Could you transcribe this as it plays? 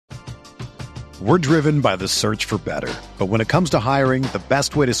We're driven by the search for better. But when it comes to hiring, the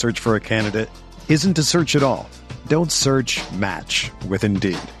best way to search for a candidate isn't to search at all. Don't search, match with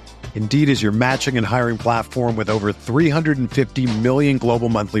Indeed. Indeed is your matching and hiring platform with over 350 million global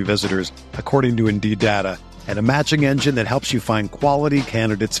monthly visitors, according to Indeed data, and a matching engine that helps you find quality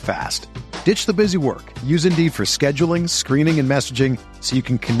candidates fast. Ditch the busy work. Use Indeed for scheduling, screening, and messaging so you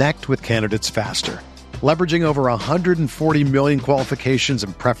can connect with candidates faster. Leveraging over 140 million qualifications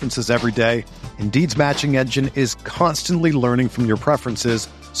and preferences every day, Indeed's matching engine is constantly learning from your preferences,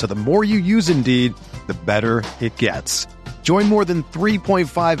 so the more you use Indeed, the better it gets. Join more than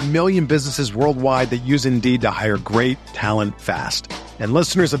 3.5 million businesses worldwide that use Indeed to hire great talent fast. And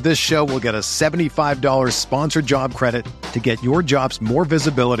listeners of this show will get a $75 sponsored job credit to get your jobs more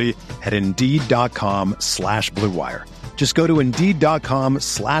visibility at Indeed.com/Blue Wire. Just go to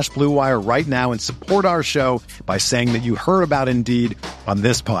Indeed.com/Blue Wire right now and support our show by saying that you heard about Indeed on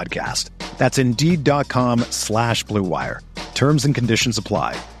this podcast. That's Indeed.com/Blue Wire. Terms and conditions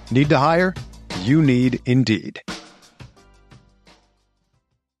apply. Need to hire? You need Indeed.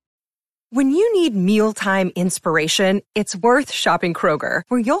 When you need mealtime inspiration, it's worth shopping Kroger,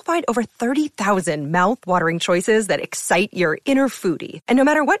 where you'll find over 30,000 mouth-watering choices that excite your inner foodie. And no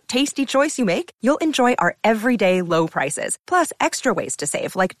matter what tasty choice you make, you'll enjoy our everyday low prices, plus extra ways to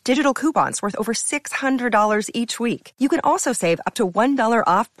save, like digital coupons worth over $600 each week. You can also save up to $1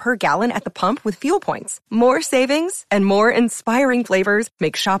 off per gallon at the pump with fuel points. More savings and more inspiring flavors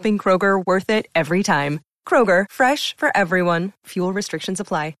make shopping Kroger worth it every time. Kroger, fresh for everyone. Fuel restrictions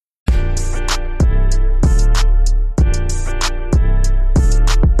apply.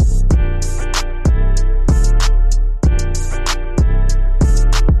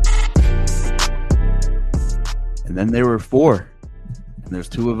 And then there were four, and there's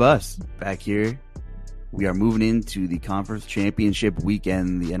two of us back here. We are moving into the conference championship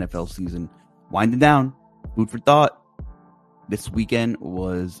weekend, the NFL season winding down. Food for thought. This weekend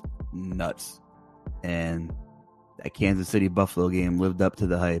was nuts, and that Kansas City Buffalo game lived up to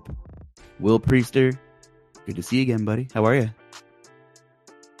the hype. Will Priester, good to see you again, buddy. How are you?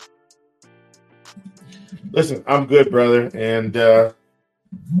 Listen, I'm good, brother. And,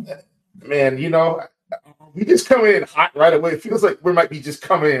 man, you know, we just coming in hot right away. It feels like we might be just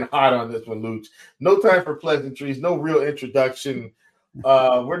coming in hot on this one, Luch. No time for pleasantries, no real introduction.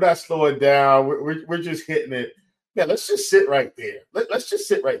 We're not slowing down. We're just hitting it. Yeah, let's just sit right there. Let's just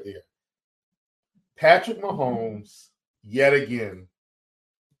sit right there. Patrick Mahomes, yet again,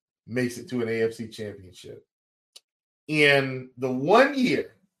 makes it to an AFC championship. In the 1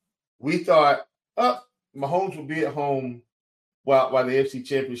 year, we thought, Mahomes will be at home while the AFC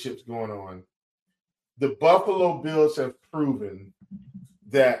championship's going on. The Buffalo Bills have proven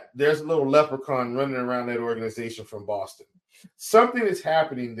that there's a little leprechaun running around that organization from Boston. Something is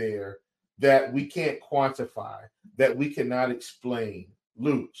happening there that we can't quantify, that we cannot explain.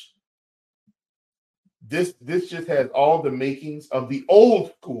 Luch, this just has all the makings of the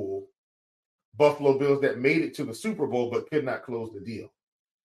old school Buffalo Bills that made it to the Super Bowl but could not close the deal.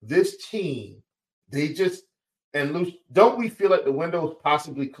 This team, they just – and Luch, don't we feel like the window is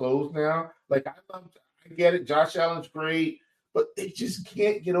possibly closed now? Like, I get it. Josh Allen's great, but they just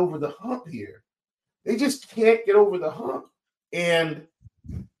can't get over the hump here. They just can't get over the hump. And,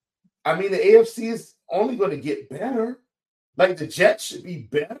 I mean, the AFC is only going to get better. Like, the Jets should be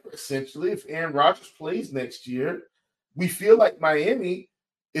better, essentially, if Aaron Rodgers plays next year. We feel like Miami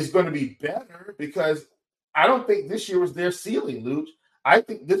is going to be better because I don't think this year was their ceiling, Luch. I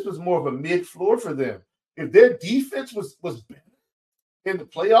think this was more of a mid-floor for them. If their defense was better in the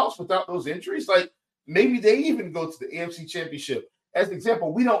playoffs without those injuries, like, maybe they even go to the AFC Championship. As an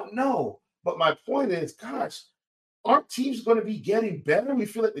example, we don't know. But my point is, gosh, aren't teams going to be getting better? We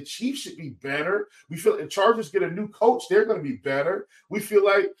feel like the Chiefs should be better. We feel like the Chargers get a new coach. They're going to be better. We feel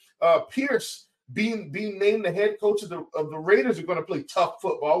like Pierce being named the head coach of the Raiders are going to play tough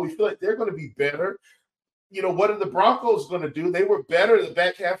football. We feel like they're going to be better. You know, what are the Broncos going to do? They were better in the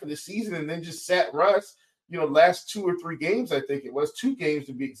back half of the season and then just sat Russ, last 2 or 3 games, I think it was 2 games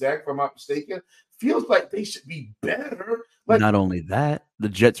to be exact, if I'm not mistaken. Feels like they should be better. Not only that, the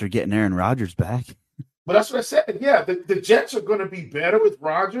Jets are getting Aaron Rodgers back. But that's what I said. Yeah, the Jets are going to be better with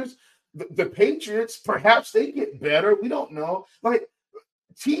Rodgers. The Patriots, perhaps they get better. We don't know. Like,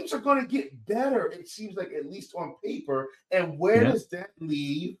 teams are going to get better, it seems like, at least on paper. And where does that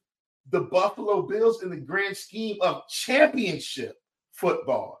leave the Buffalo Bills in the grand scheme of championship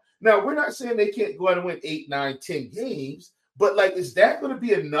football? Now, we're not saying they can't go out and win 8, 9, 10 games, but, like, is that going to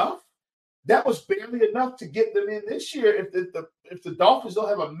be enough? That was barely enough to get them in this year. If the Dolphins don't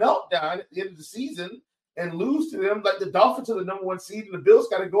have a meltdown at the end of the season and lose to them, like, the Dolphins are the number 1 seed and the Bills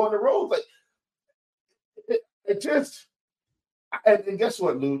got to go on the road. Like, and guess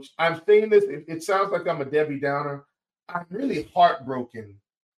what, Luch? I'm saying this. It sounds like I'm a Debbie Downer. I'm really heartbroken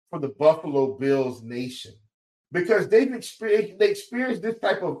for the Buffalo Bills nation because they experienced this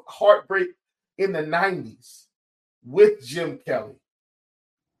type of heartbreak in the 90s with Jim Kelly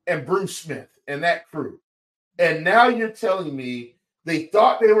and Bruce Smith and that crew. And now you're telling me they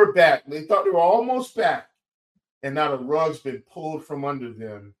thought they were back. They thought they were almost back. And now the rug's been pulled from under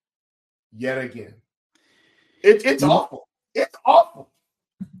them yet again. It's awful. It's awful.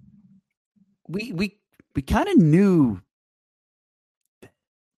 We kind of knew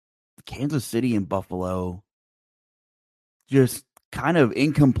Kansas City and Buffalo just kind of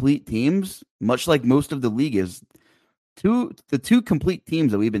incomplete teams, much like most of the league is. The two complete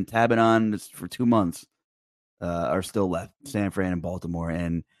teams that we've been tabbing on for 2 months are still left, San Fran and Baltimore.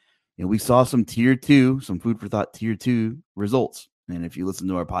 And we saw some some food for thought tier 2 results. And if you listen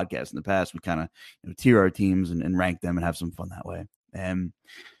to our podcast in the past, we kind of tier our teams and rank them and have some fun that way. And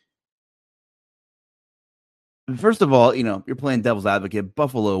first of all, you're playing devil's advocate.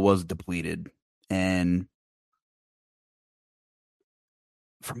 Buffalo was depleted. And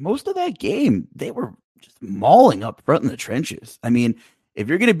for most of that game, they were just mauling up front in the trenches. I mean, if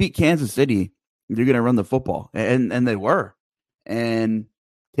you're going to beat Kansas City, you're going to run the football. And they were. And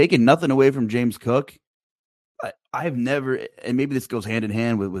taking nothing away from James Cook, I've never, and maybe this goes hand in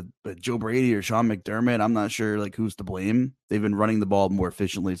hand with Joe Brady or Sean McDermott. I'm not sure who's to blame. They've been running the ball more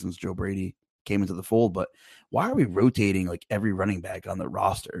efficiently since Joe Brady came into the fold. But why are we rotating every running back on the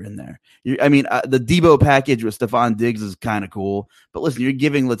roster in there? The Debo package with Stephon Diggs is kind of cool. But listen, you're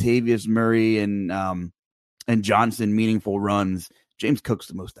giving Latavius Murray and Johnson meaningful runs. James Cook's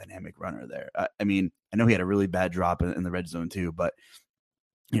the most dynamic runner there. I know he had a really bad drop in the red zone too, but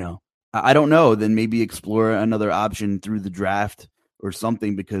I don't know. Then maybe explore another option through the draft or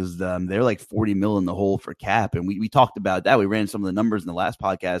something because they're $40 million in the hole for cap. And we talked about that. We ran some of the numbers in the last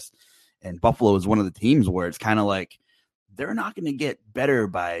podcast, and Buffalo is one of the teams where it's kind of they're not going to get better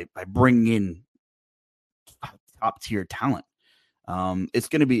by bringing in top tier talent. It's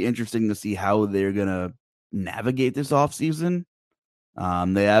going to be interesting to see how they're going to navigate this offseason.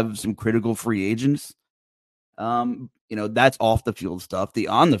 They have some critical free agents. That's off the field stuff. The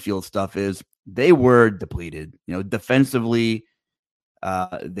on the field stuff is they were depleted. Defensively,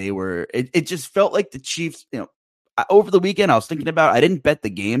 they were. It just felt like the Chiefs. Over the weekend, I was thinking about. I didn't bet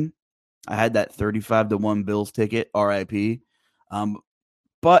the game. I had that 35-1 Bills ticket. RIP.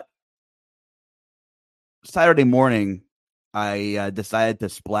 But Saturday morning, I decided to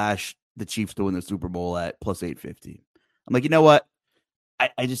splash the Chiefs to win the Super Bowl at plus 850. I'm like, you know what?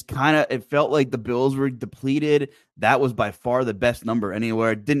 I just it felt like the Bills were depleted. That was by far the best number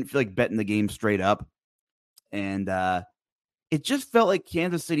anywhere. Didn't feel like betting the game straight up. And it just felt like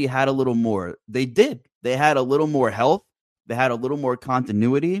Kansas City had a little more. They did. They had a little more health. They had a little more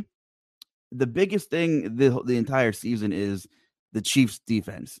continuity. The biggest thing the entire season is the Chiefs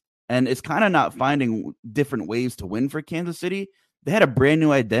defense. And it's kind of not finding different ways to win for Kansas City. They had a brand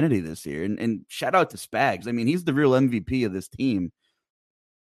new identity this year. And shout out to Spags. He's the real MVP of this team.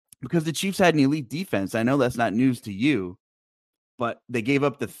 Because the Chiefs had an elite defense. I know that's not news to you, but they gave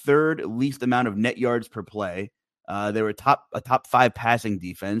up the third least amount of net yards per play. They were a top 5 passing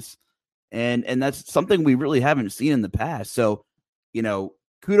defense. And that's something we really haven't seen in the past. So,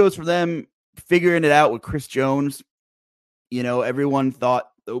 kudos for them figuring it out with Chris Jones. Everyone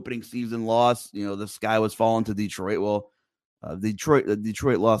thought the opening season loss, the sky was falling to Detroit. Well, the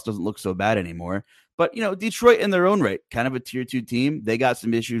Detroit loss doesn't look so bad anymore. But, Detroit in their own right, kind of a tier 2 team. They got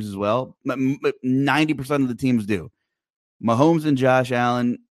some issues as well. 90% of the teams do. Mahomes and Josh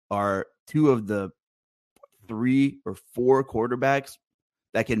Allen are 2 of the 3 or 4 quarterbacks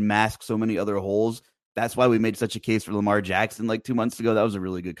that can mask so many other holes. That's why we made such a case for Lamar Jackson 2 months ago. That was a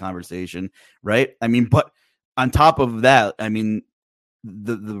really good conversation, right? But on top of that, the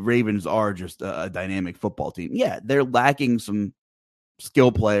Ravens are just a dynamic football team. Yeah, they're lacking some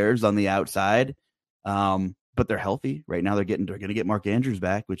skill players on the outside. But they're healthy right now. They're going to get Mark Andrews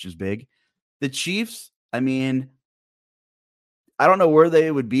back, which is big. The Chiefs, I don't know where they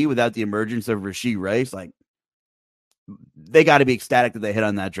would be without the emergence of Rashee Rice. They got to be ecstatic that they hit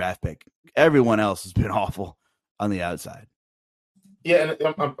on that draft pick. Everyone else has been awful on the outside. Yeah,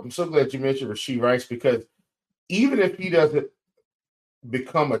 and I'm so glad you mentioned Rashee Rice because even if he doesn't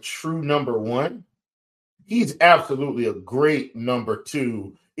become a true number 1, he's absolutely a great number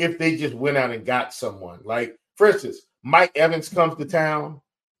 2 if they just went out and got someone. For instance, Mike Evans comes to town.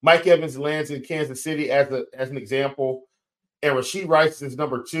 Mike Evans lands in Kansas City as an example, and Rashee Rice is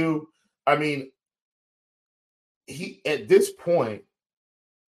number 2. He at this point,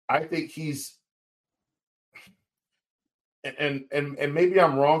 I think he's and maybe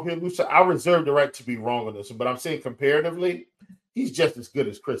I'm wrong here, Lucia. I reserve the right to be wrong on this one, but I'm saying comparatively, he's just as good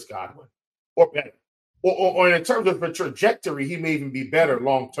as Chris Godwin, or better. Or in terms of the trajectory, he may even be better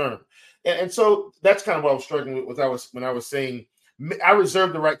long term. And so that's kind of what I was struggling with when I was saying I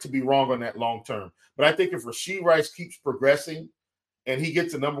reserve the right to be wrong on that long term. But I think if Rashee Rice keeps progressing and he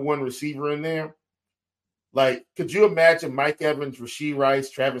gets a number one receiver in there, like, could you imagine Mike Evans, Rashee Rice,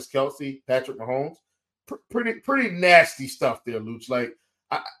 Travis Kelce, Patrick Mahomes? Pretty nasty stuff there, Luch. Like,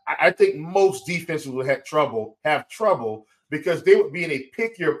 I think most defenses would have trouble because they would be in a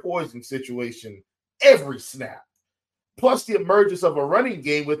pick your poison situation every snap. Plus the emergence of a running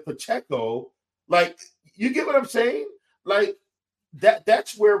game with Pacheco. Like, you get what I'm saying? Like,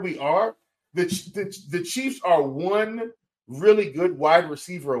 that's where we are. The Chiefs are one really good wide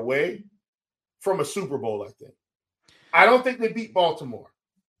receiver away from a Super Bowl, I think. I don't think they beat Baltimore.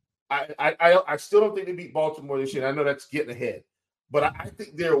 I still don't think they beat Baltimore this year. I know that's getting ahead. But I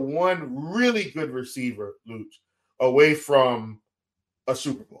think they're one really good receiver, Luch, away from a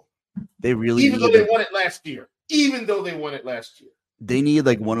Super Bowl. They really even though they won it last year. They need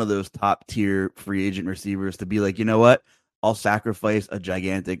like one of those top tier free agent receivers to be like, you know what? I'll sacrifice a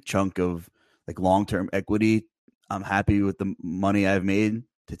gigantic chunk of like long-term equity. I'm happy with the money I've made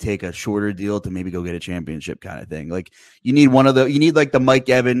to take a shorter deal to maybe go get a championship kind of thing. Like, you need like the Mike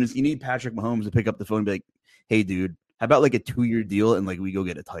Evans, you need Patrick Mahomes to pick up the phone and be like, hey dude, how about like a 2-year deal and like we go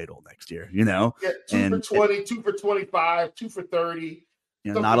get a title next year, you know? Yeah, 2 for 20, 2 for 25, 2 for 30.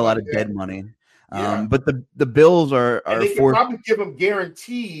 You know, not a lot of dead money. Yeah. But the Bills are and they can probably give them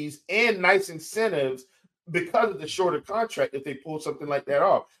guarantees and nice incentives because of the shorter contract if they pull something like that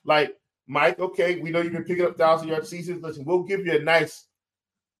off. Like, Mike, okay, we know you've been picking up 1,000-yard seasons. Listen, we'll give you a nice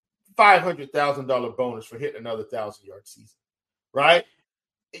 $500,000 bonus for hitting another 1,000-yard season, right?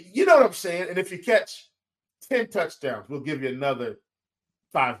 You know what I'm saying? And if you catch 10 touchdowns, we'll give you another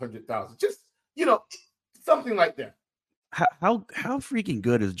 $500,000. Just, you know, something like that. How freaking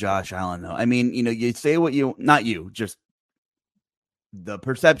good is Josh Allen, though? I mean, you know, you say what you, not you, just the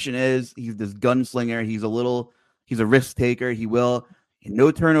perception is he's this gunslinger. He's a risk taker.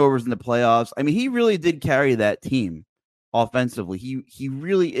 No turnovers in the playoffs. I mean, he really did carry that team offensively. He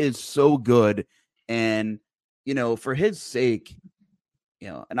really is so good. And, you know, for his sake, you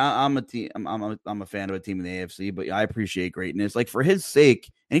know, and I'm a fan of a team in the AFC, but I appreciate greatness. Like, for his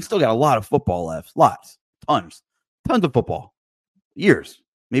sake, and he's still got a lot of football left. Tons of football, years,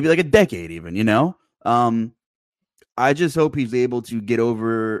 maybe like a decade even, you know? I just hope he's able to get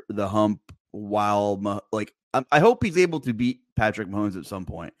over the hump while, like, I hope he's able to beat Patrick Mahomes at some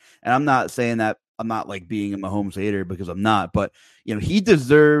point. And I'm not saying that I'm not like being a Mahomes hater, because I'm not, but, you know, he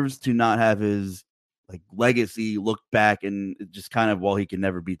deserves to not have his like legacy looked back and just kind of, well, he can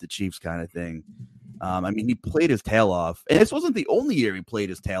never beat the Chiefs kind of thing. I mean, he played his tail off, and this wasn't the only year he played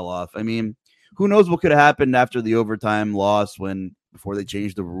his tail off. I mean, who knows what could have happened after the overtime loss before they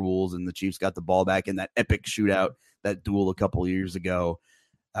changed the rules and the Chiefs got the ball back in that epic shootout, that duel a couple of years ago.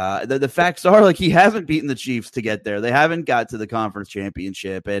 The facts are, like, he hasn't beaten the Chiefs to get there. They haven't got to the conference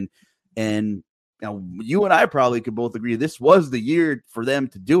championship. And you know, you and I probably could both agree this was the year for them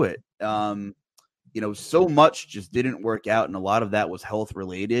to do it. You know, so much just didn't work out, and a lot of that was health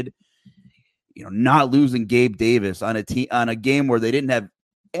related. You know, not losing Gabe Davis on a game where they didn't have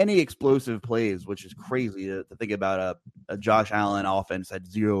any explosive plays, which is crazy to think about. A Josh Allen offense had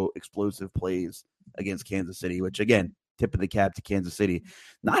 0 explosive plays against Kansas City, which, again, tip of the cap to Kansas City.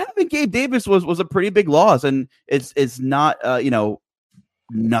 Not having Gabe Davis was a pretty big loss, and it's not you know,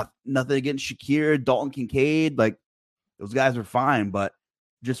 nothing against Shakir, Dalton Kincaid, like, those guys are fine, but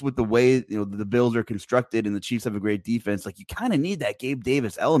just with the way, you know, the Bills are constructed and the Chiefs have a great defense, like, you kind of need that Gabe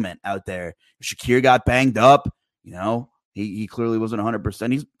Davis element out there. Shakir got banged up, you know, he clearly wasn't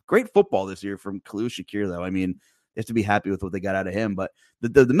 100%. He's great football this year from Khalil Shakir, though. I mean, they have to be happy with what they got out of him. But the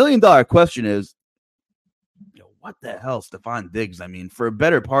 $1 million question is, you know, what the hell, Stephon Diggs? I mean, for a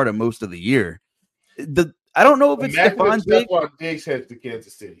better part of most of the year, I don't know if it's Stephon Diggs. Stephon Diggs heads to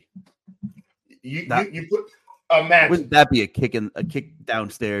Kansas City. You put. Imagine. Wouldn't that be a kick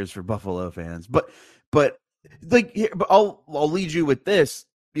downstairs for Buffalo fans? But like, but I'll lead you with this.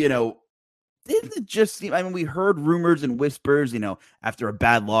 You know, didn't it just seem? I mean, we heard rumors and whispers. You know, after a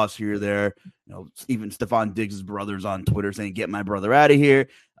bad loss here or there, you know, even Stephon Diggs' brothers on Twitter saying, "Get my brother out of here."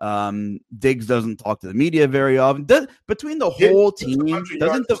 Diggs doesn't talk to the media very often. Between the whole team,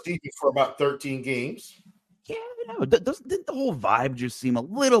 doesn't for about 13 games? Yeah, you know, didn't the whole vibe just seem a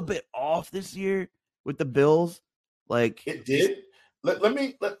little bit off this year with the Bills? Like, it did. Let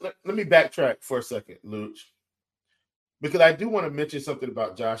me backtrack for a second, Luch, because I do want to mention something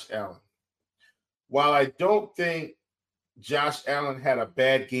about Josh Allen. While I don't think Josh Allen had a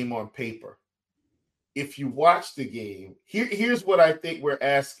bad game on paper. If you watch the game, here's what I think we're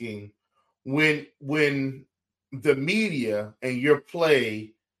asking when the media and your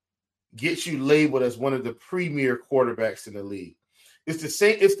play gets you labeled as one of the premier quarterbacks in the league. It's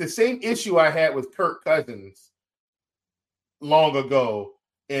the same issue I had with Kirk Cousins long ago,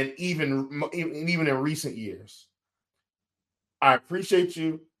 and even in recent years. I appreciate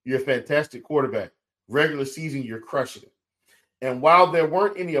you. You're a fantastic quarterback. Regular season, you're crushing it. And while there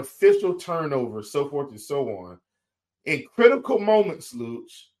weren't any official turnovers, so forth and so on, in critical moments,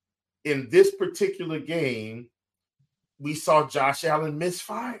 Luch, in this particular game, we saw Josh Allen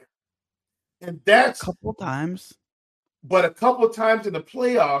misfire. And that's a couple times. But a couple of times in the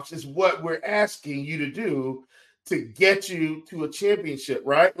playoffs is what we're asking you to do to get you to a championship,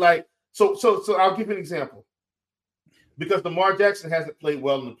 right? Like, so I'll give you an example. Because Lamar Jackson hasn't played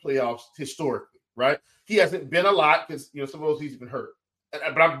well in the playoffs historically, right? He hasn't been a lot because, suppose he's been hurt.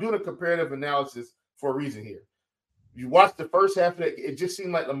 But I'm doing a comparative analysis for a reason here. You watch the first half of it, it just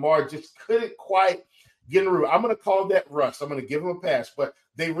seemed like Lamar just couldn't quite get in a room. I'm going to call that rust. I'm going to give him a pass, but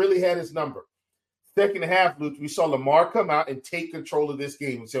they really had his number. Second half, Luke, we saw Lamar come out and take control of this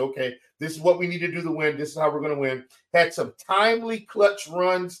game and say, okay, this is what we need to do to win. This is how we're going to win. Had some timely clutch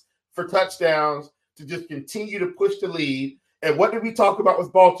runs for touchdowns to just continue to push the lead. And what did we talk about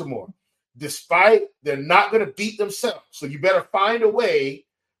with Baltimore? Despite they're not going to beat themselves. So you better find a way,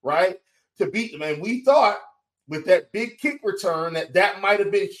 right, to beat them. And we thought with that big kick return that might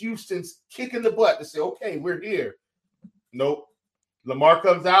have been Houston's kick in the butt to say, okay, we're here. Nope. Lamar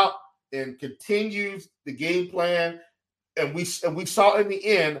comes out and continues the game plan. And we saw in the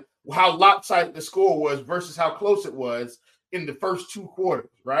end how lopsided the score was versus how close it was in the first two quarters,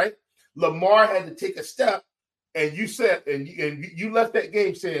 right? Lamar had to take a step, and you said, and you left that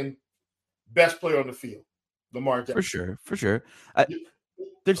game saying best player on the field, Lamar Jackson. For sure.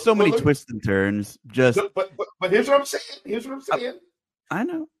 There's so many twists and turns. But here's what I'm saying. I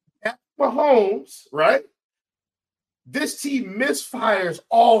know. At Mahomes, right? This team misfires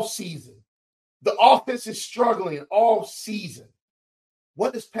all season. The offense is struggling all season.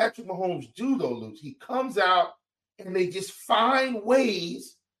 What does Patrick Mahomes do, though, Luke? He comes out and they just find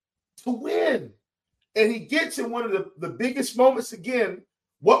ways to win. And he gets in one of the biggest moments again.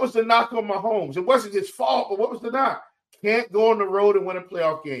 What was the knock on Mahomes? It wasn't his fault, but what was the knock? Can't go on the road and win a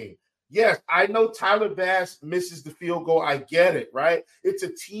playoff game. Yes, I know Tyler Bass misses the field goal. I get it, right? It's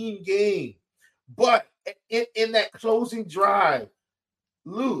a team game. But in that closing drive,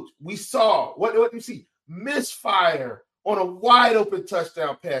 Luke, we saw, what do you see? Misfire on a wide open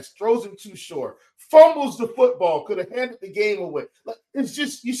touchdown pass, throws him too short, fumbles the football, could have handed the game away. Like, it's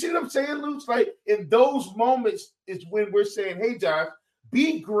just, you see what I'm saying, Luke? Like, in those moments is when we're saying, hey, Josh,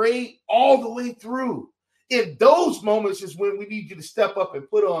 be great all the way through. In those moments is when we need you to step up and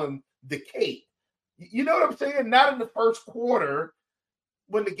put on the cape. You know what I'm saying? Not in the first quarter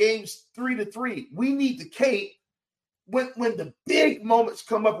when the game's 3-3. We need the cape when the big moments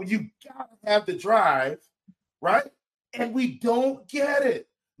come up, when you got to have the drive, right? And we don't get it.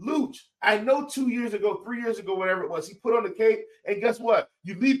 Luch, I know 2 years ago, 3 years ago, whatever it was, he put on the cape, and guess what?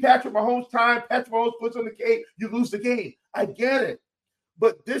 You leave Patrick Mahomes time, Patrick Mahomes puts on the cape, you lose the game. I get it.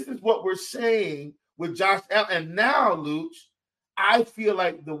 But this is what we're saying with Josh Allen. And now, Luch, I feel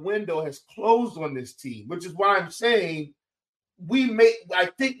like the window has closed on this team, which is why I'm saying I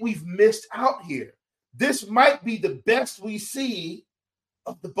think we've missed out here. This might be the best we see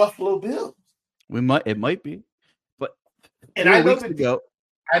of the Buffalo Bills. It might be. But and I know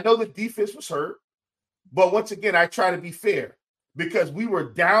the defense was hurt, but once again, I try to be fair because we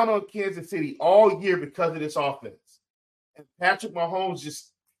were down on Kansas City all year because of this offense. And Patrick Mahomes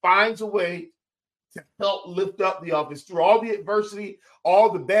just finds a way to help lift up the offense through all the adversity,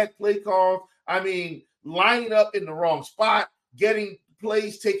 all the bad play calls. I mean, lining up in the wrong spot, getting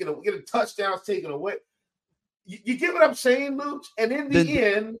plays taken away, getting touchdowns taken away. You get what I'm saying, Luke? And in the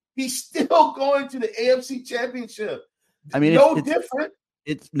end, he's still going to the AFC Championship. I mean, different.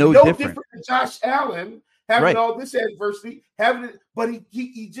 It's no different than Josh Allen having all this adversity, but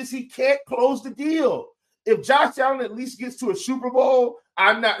he can't close the deal. If Josh Allen at least gets to a Super Bowl,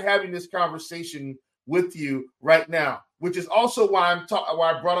 I'm not having this conversation with you right now, which is also why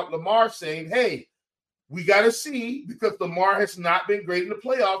I brought up Lamar saying, hey, we got to see, because Lamar has not been great in the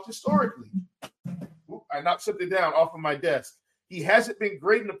playoffs historically. I knocked something down off of my desk. He hasn't been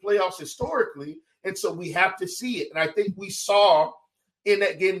great in the playoffs historically, and so we have to see it. And I think we saw in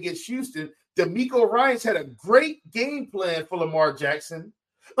that game against Houston, DeMeco Ryans had a great game plan for Lamar Jackson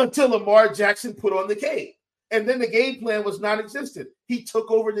until Lamar Jackson put on the cape. And then the game plan was non-existent. He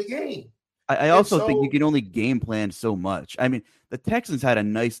took over the game. I also think you can only game plan so much. I mean, the Texans had a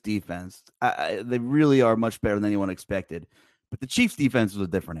nice defense. They really are much better than anyone expected. But the Chiefs' defense was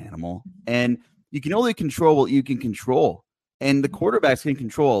a different animal. And you can only control what you can control. And the quarterbacks can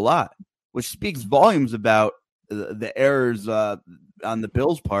control a lot, which speaks volumes about the errors on the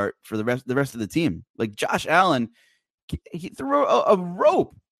Bills' part for the rest of the team. Like Josh Allen, he threw a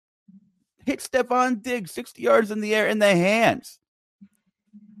rope, hit Stephon Diggs 60 yards in the air in the hands.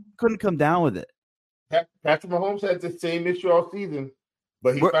 Couldn't come down with it. Patrick Mahomes had the same issue all season,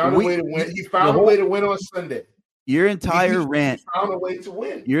 but he found a way to win. He found a way to win on Sunday. Your entire rant, he found a way to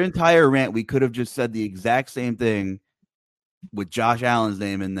win. Your entire rant, we could have just said the exact same thing with Josh Allen's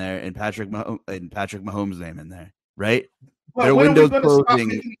name in there and Patrick Mahomes' name in there, right? But their when windows are we closing. Stop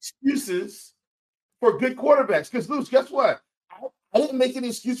making excuses for good quarterbacks? Because Luce, guess what? I didn't make any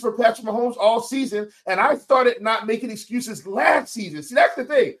excuse for Patrick Mahomes all season, and I started not making excuses last season. See, that's the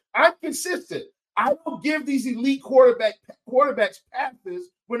thing. I'm consistent. I don't give these elite quarterbacks passes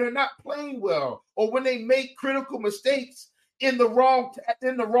when they're not playing well or when they make critical mistakes in the wrong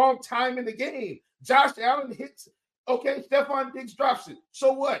time in the game. Josh Allen hits. Okay, Stephon Diggs drops it.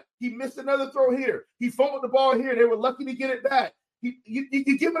 So what? He missed another throw here. He fumbled the ball here. They were lucky to get it back. You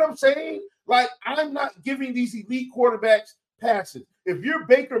get what I'm saying? Like, I'm not giving these elite quarterbacks passes. If you're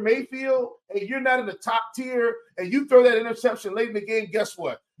Baker Mayfield and you're not in the top tier and you throw that interception late in the game, guess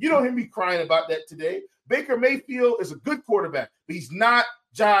what? You don't hear me crying about that today. Baker Mayfield is a good quarterback, but he's not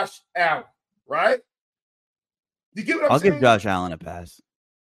Josh Allen, right? You get what I'm saying? I'll give Josh Allen a pass.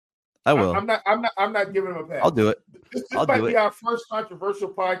 I will. I'm not giving him a pass. I'll do it. This might be our first controversial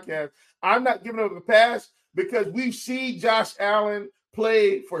podcast. I'm not giving him a pass because we've seen Josh Allen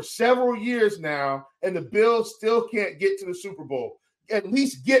play for several years now, and the Bills still can't get to the Super Bowl. At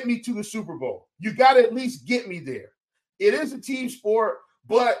least get me to the Super Bowl. You got to at least get me there. It is a team sport,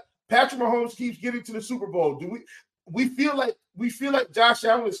 but Patrick Mahomes keeps getting to the Super Bowl. Do we feel like Josh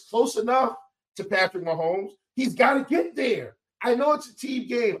Allen is close enough to Patrick Mahomes? He's got to get there. I know it's a team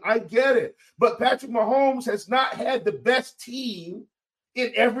game. I get it. But Patrick Mahomes has not had the best team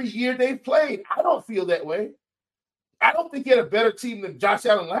in every year they've played. I don't feel that way. I don't think he had a better team than Josh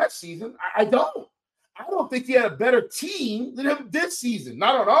Allen last season. I don't. I don't think he had a better team than him this season.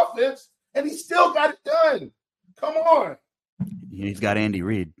 Not on offense. And he still got it done. Come on. He's got Andy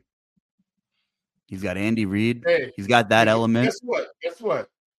Reid. Hey, he's got that element. Guess what?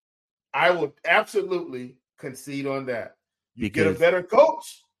 I will absolutely concede on that. You get a better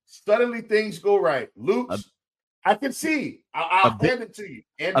coach, suddenly things go right. Luke, I can see. I'll hand it to you.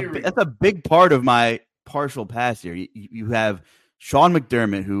 Andy Reid. That's a big part of my partial pass here. You have Sean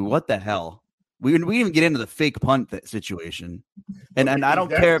McDermott, who, what the hell? We didn't even get into the fake punt situation. And I don't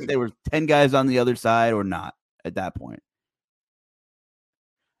care if there were 10 guys on the other side or not at that point.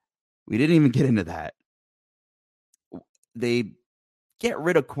 We didn't even get into that. They get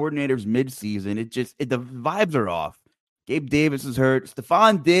rid of coordinators midseason. The vibes are off. Gabe Davis is hurt.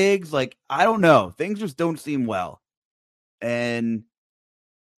 Stephon Diggs, I don't know. Things just don't seem well. And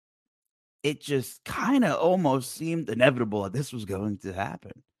it just kind of almost seemed inevitable that this was going to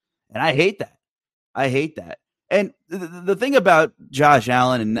happen. And I hate that. And the thing about Josh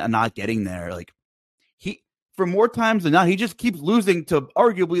Allen and not getting there, he, for more times than not, he just keeps losing to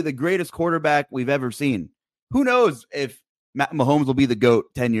arguably the greatest quarterback we've ever seen. Who knows if Mahomes will be the GOAT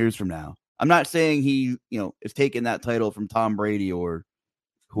 10 years from now? I'm not saying he, is taking that title from Tom Brady or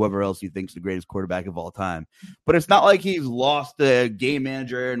whoever else he thinks the greatest quarterback of all time. But it's not like he's lost the game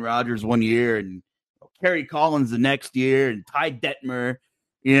manager Aaron Rodgers one year and Kerry Collins the next year and Ty Detmer.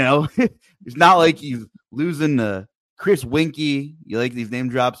 It's not like he's losing to Chris Winkie. You like these name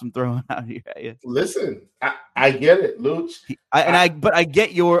drops I'm throwing out here at you? Listen, I get it, Luch. But I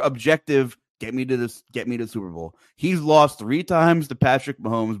get your objective. Get me to the Super Bowl. He's lost 3 times to Patrick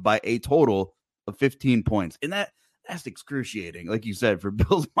Mahomes by a total of 15 points. And that's excruciating, like you said, for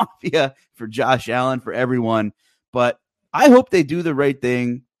Bills Mafia, for Josh Allen, for everyone. But I hope they do the right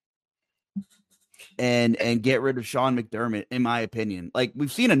thing and get rid of Sean McDermott, in my opinion.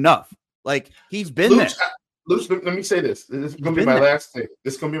 We've seen enough. He's been there. Luch, let me say this. This is going to be my last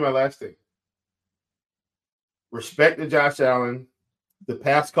thing. Respect to Josh Allen. The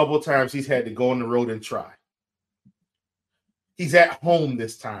past couple of times he's had to go on the road and try. He's at home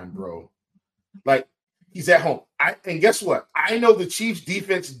this time, bro. He's at home. And guess what? I know the Chiefs'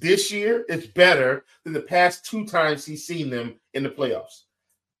 defense this year is better than the past 2 times he's seen them in the playoffs.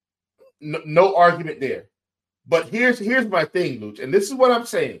 No argument there. But here's my thing, Luch, and this is what I'm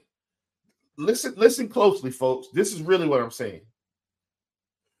saying. Listen closely, folks. This is really what I'm saying.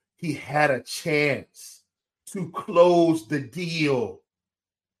 He had a chance to close the deal.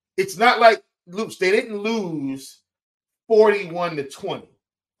 It's not like Loops. They didn't lose 41-20.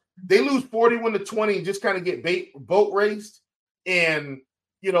 They lose 41-20 and just kind of get boat raced. And,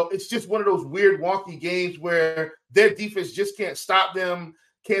 it's just one of those weird, wonky games where their defense just can't stop them.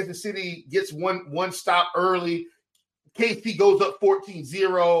 Kansas City gets one stop early. KC goes up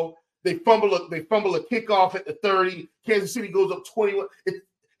 14-0. They fumble a kickoff at the 30. Kansas City goes up 21.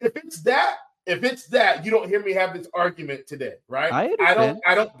 If it's that, you don't hear me have this argument today, right?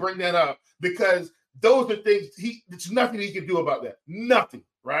 I don't bring that up because those are things there's nothing he can do about that. Nothing,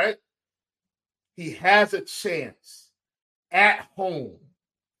 right? He has a chance at home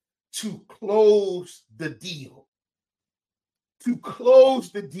to close the deal.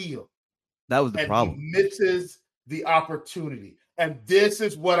 That was the problem. He misses the opportunity. And this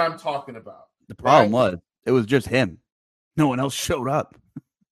is what I'm talking about. The problem was it was just him. No one else showed up.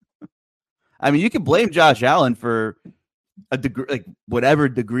 I mean, you can blame Josh Allen for a degree, like whatever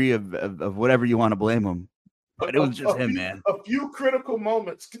degree of whatever you want to blame him. But it was just him, man. A few critical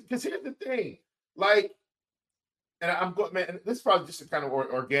moments. Because here's the thing. And I'm going, man, and this is probably just a kind of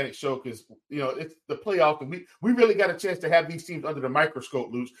organic show because, it's the playoff. And we really got a chance to have these teams under the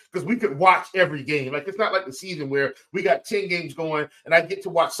microscope, Luce, because we could watch every game. Like, it's not like the season where we got 10 games going and I get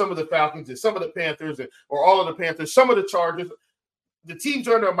to watch some of the Falcons and some of the Panthers or all of the Panthers, some of the Chargers. The teams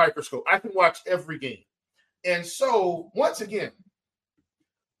are under a microscope. I can watch every game. And so, once again,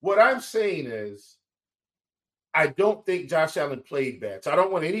 what I'm saying is I don't think Josh Allen played bad. So I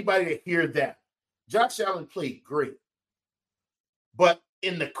don't want anybody to hear that. Josh Allen played great. But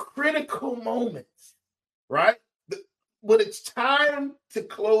in the critical moments, right, when it's time to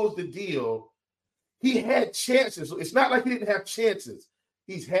close the deal, he had chances. It's not like he didn't have chances.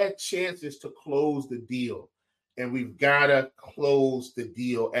 He's had chances to close the deal. And we've got to close the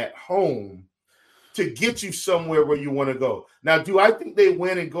deal at home to get you somewhere where you want to go. Now, do I think they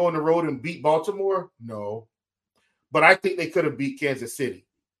win and go on the road and beat Baltimore? No. But I think they could have beat Kansas City.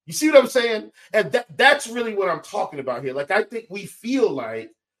 You see what I'm saying? And that's really what I'm talking about here. Like, I think we feel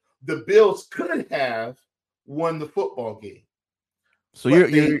like the Bills could have won the football game. So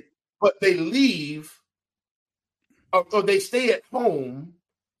but they leave or they stay at home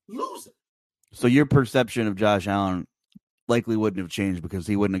losing. So your perception of Josh Allen likely wouldn't have changed because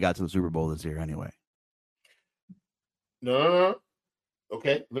he wouldn't have got to the Super Bowl this year anyway. No.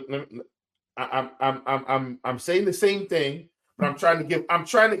 Okay. Look, I'm saying the same thing. But I'm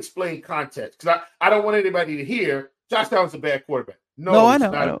trying to explain context because I don't want anybody to hear Josh Allen's a bad quarterback. No, I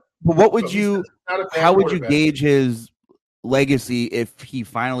know. But what would how would you gauge his legacy if he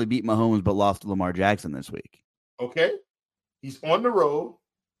finally beat Mahomes but lost to Lamar Jackson this week? Okay. He's on the road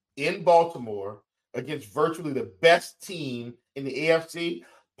in Baltimore against virtually the best team in the AFC,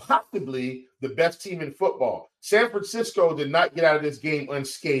 possibly the best team in football. San Francisco did not get out of this game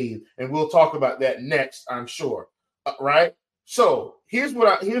unscathed, and we'll talk about that next, I'm sure. Right? So here's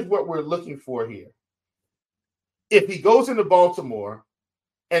what we're looking for here. If he goes into Baltimore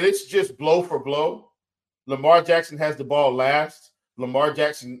and it's just blow for blow, Lamar Jackson has the ball last. Lamar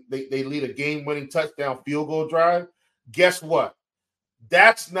Jackson, they lead a game-winning touchdown field goal drive. Guess what?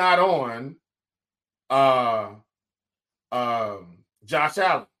 That's not on Josh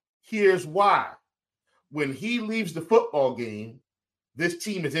Allen. Here's why. When he leaves the football game, this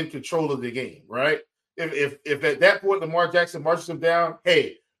team is in control of the game, right? If at that point Lamar Jackson marches them down,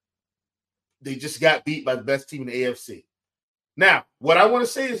 hey, they just got beat by the best team in the AFC. Now, what I want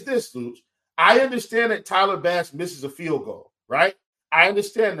to say is this, Luch. I understand that Tyler Bass misses a field goal, right? I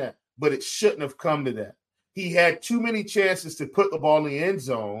understand that, but it shouldn't have come to that. He had too many chances to put the ball in the end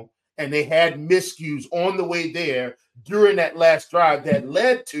zone, and they had miscues on the way there during that last drive that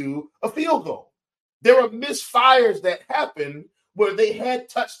led to a field goal. There were misfires that happened where they had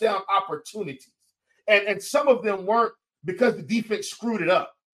touchdown opportunities. And some of them weren't because the defense screwed it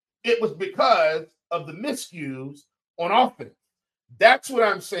up. It was because of the miscues on offense. That's what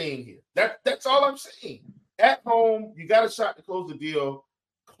I'm saying here. That's all I'm saying. At home, you got a shot to close the deal.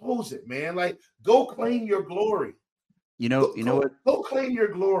 Close it, man. Like, go claim your glory. You know what? Go claim your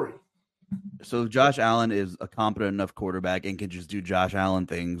glory. So Josh Allen is a competent enough quarterback and can just do Josh Allen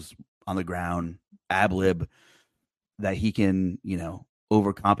things on the ground, ad-lib, that he can,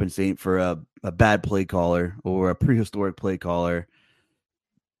 overcompensate for a bad play caller or a prehistoric play caller.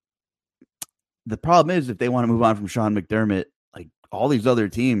 The problem is if they want to move on from Sean McDermott, like all these other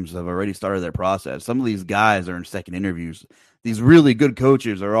teams have already started their process. Some of these guys are in second interviews. These really good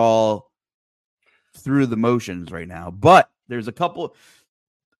coaches are all through the motions right now. But there's a couple,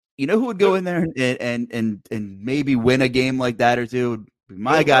 who would go in there and maybe win a game like that or two?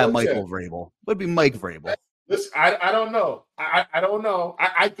 My guy, Michael Vrabel. Would be Mike Vrabel. Listen, I don't know. I don't know.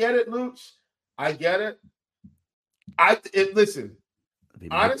 I get it, Luch. I get it. Listen,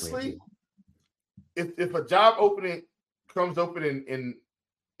 honestly, if a job opening comes open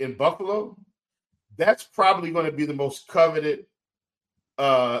in Buffalo, that's probably going to be the most coveted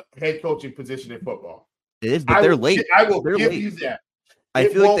head coaching position in football. It is, but they're late. I will they're give late. you that. I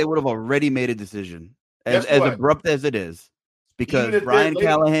feel like they would have already made a decision, as abrupt as it is, because Brian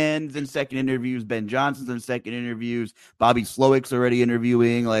Callahan's in second interviews, Ben Johnson's in second interviews, Bobby Slowick's already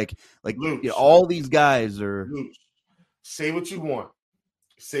interviewing. Like Luch, all these guys are. Luch, say what you want.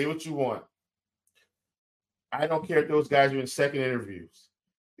 Say what you want. I don't care if those guys are in second interviews.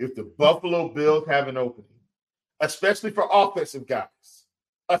 If the Buffalo Bills have an opening, especially for offensive guys,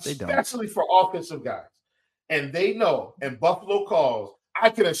 and they know, and Buffalo calls, I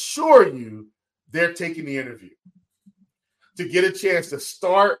can assure you they're taking the interview to get a chance to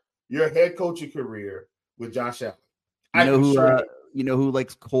start your head coaching career with Josh Allen. You know who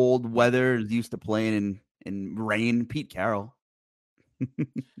likes cold weather, is used to playing in rain? Pete Carroll.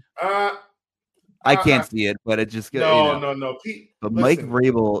 I can't see it, but it just no. Pete, but listen, Mike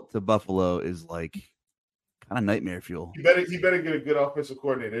Vrabel to Buffalo is like kind of nightmare fuel. He better get a good offensive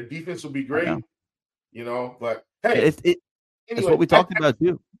coordinator. Their defense will be great, But hey, it's what we talked about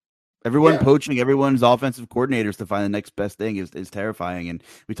too. Everyone poaching everyone's offensive coordinators to find the next best thing is terrifying, and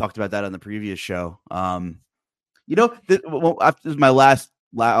we talked about that on the previous show. This is my last.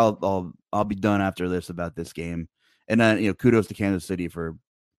 I'll be done after this about this game, and then kudos to Kansas City for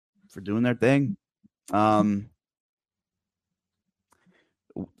doing their thing.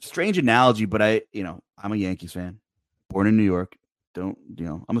 Strange analogy, but I'm a Yankees fan, born in New York.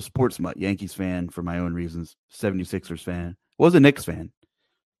 I'm a sports mutt, Yankees fan for my own reasons. 76ers fan. Was a Knicks fan.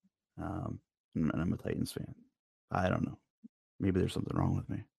 And I'm a Titans fan. I don't know. Maybe there's something wrong with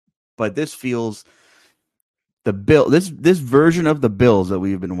me. But this feels this version of the Bills that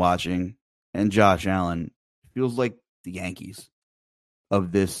we've been watching and Josh Allen feels like the Yankees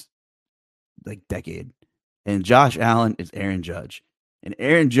of this decade. And Josh Allen is Aaron Judge. And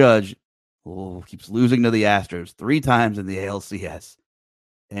Aaron Judge keeps losing to the Astros 3 times in the ALCS.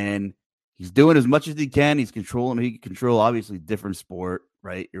 And he's doing as much as he can. He can control obviously different sport,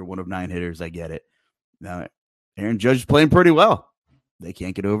 right? You're one of 9 hitters. I get it. Now, Aaron Judge is playing pretty well. They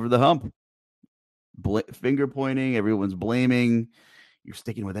can't get over the hump. Finger pointing. Everyone's blaming. You're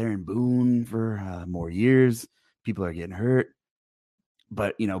sticking with Aaron Boone for more years. People are getting hurt.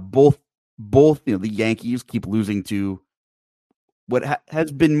 But, both the Yankees keep losing to what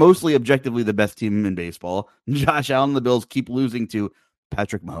has been mostly objectively the best team in baseball. Josh Allen and the Bills keep losing to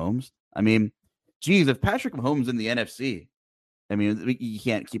Patrick Mahomes. I mean, geez, if Patrick Mahomes in the NFC, you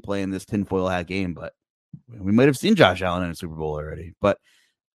can't keep playing this tinfoil hat game, but we might have seen Josh Allen in a Super Bowl already. But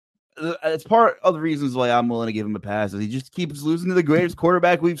it's part of the reasons why I'm willing to give him a pass is he just keeps losing to the greatest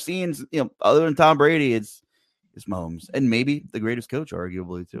quarterback we've seen, other than Tom Brady. It's Mahomes, and maybe the greatest coach,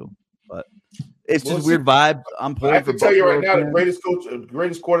 arguably too. But it's just weird vibe. I can tell you right now, the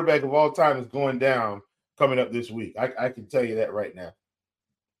greatest quarterback of all time is going down coming up this week. I can tell you that right now.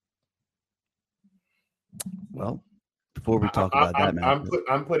 Well, before we talk about that,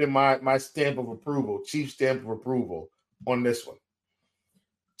 I'm putting my stamp of approval, Chiefs stamp of approval on this one.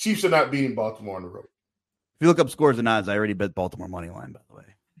 Chiefs are not beating Baltimore on the road. If you look up scores and odds, I already bet Baltimore money line, by the way.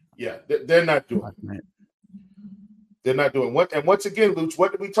 Yeah, they're not doing it. They're not doing what. And once again, Luch,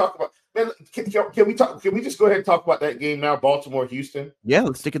 what did we talk about? Man, can we talk? Can we just go ahead and talk about that game now? Baltimore, Houston. Yeah,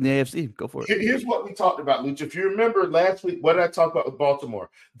 let's stick in the AFC. Go for it. Here's what we talked about, Luch. If you remember last week, what did I talk about with Baltimore?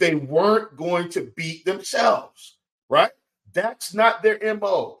 They weren't going to beat themselves, right? That's not their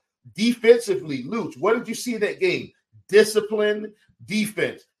MO. Defensively, Luch, what did you see in that game? Disciplined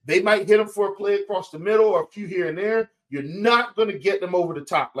defense. They might hit them for a play across the middle or a few here and there. You're not going to get them over the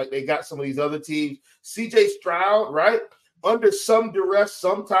top like they got some of these other teams. CJ Stroud, right? Under some duress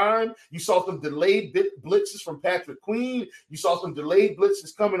sometime. You saw some delayed blitzes from Patrick Queen. You saw some delayed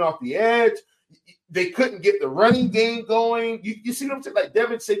blitzes coming off the edge. They couldn't get the running game going. You see what I'm saying? Like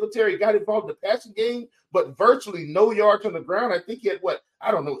Devin Singletary got involved in the passing game, but virtually no yards on the ground. I think he had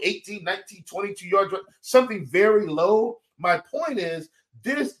 18, 19, 22 yards, something very low. My point is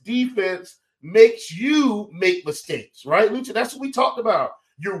this defense makes you make mistakes, right, Lucha? That's what we talked about.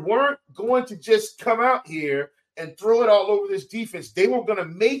 You weren't going to just come out here and throw it all over this defense. They were going to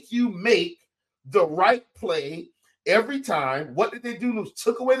make you make the right play every time. What did they do? Lucha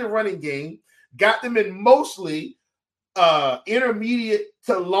took away the running game, got them in mostly intermediate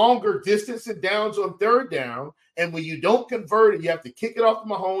to longer distance and downs on third down. And when you don't convert it, you have to kick it off to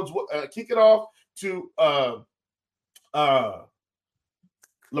Mahomes, kick it off to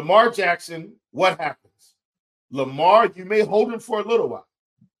Lamar Jackson. What happens? Lamar, you may hold him for a little while,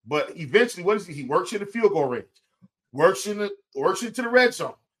 but eventually, what is he? He works in the field goal range, works into the red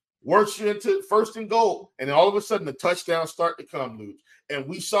zone, works you into first and goal, and then all of a sudden the touchdowns start to come loose. And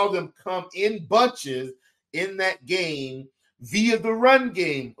we saw them come in bunches in that game via the run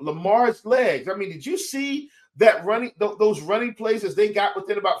game. Lamar's legs. I mean, did you see that those running plays as they got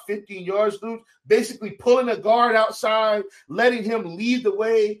within about 15 yards, dude? Basically pulling a guard outside, letting him lead the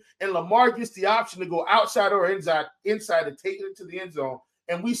way, and Lamar gets the option to go outside or inside and take it into the end zone.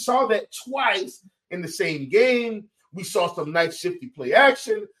 And we saw that twice in the same game. We saw some nice shifty play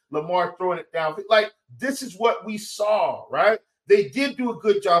action. Lamar throwing it down. Like, this is what we saw, right? They did do a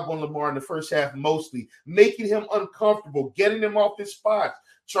good job on Lamar in the first half, mostly making him uncomfortable, getting him off his spots,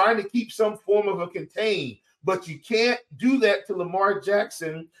 trying to keep some form of a contain. But you can't do that to Lamar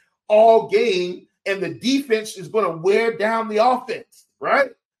Jackson all game, and the defense is going to wear down the offense,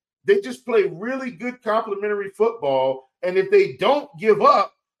 right? They just play really good complementary football, and if they don't give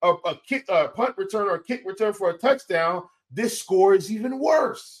up a punt return or a kick return for a touchdown, this score is even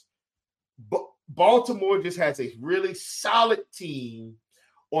worse. But Baltimore just has a really solid team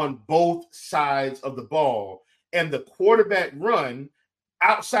on both sides of the ball, and the quarterback run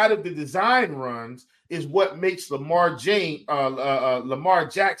outside of the design runs is what makes Lamar Jackson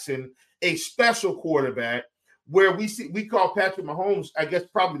a special quarterback, where we call Patrick Mahomes, I guess,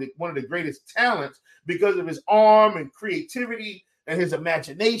 probably one of the greatest talents because of his arm and creativity and his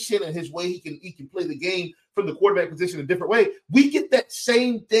imagination and his way he can play the game from the quarterback position a different way. We get that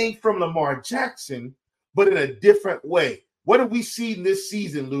same thing from Lamar Jackson, but in a different way. What have we seen this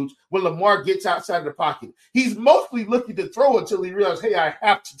season, Luch, when Lamar gets outside the pocket? He's mostly looking to throw until he realizes, hey, I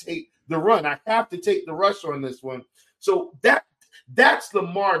have to take the run. I have to take the rush on this one. So that's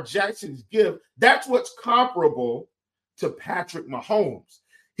Lamar Jackson's gift. That's what's comparable to Patrick Mahomes.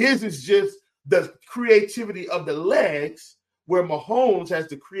 His is just the creativity of the legs, where Mahomes has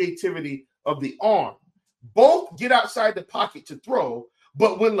the creativity of the arm. Both get outside the pocket to throw,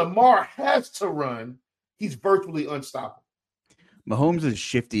 but when Lamar has to run, he's virtually unstoppable. Mahomes'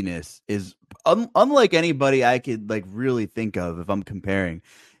 shiftiness is unlike anybody I could really think of if I'm comparing.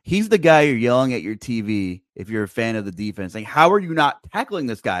 He's the guy you're yelling at your TV if you're a fan of the defense, saying, how are you not tackling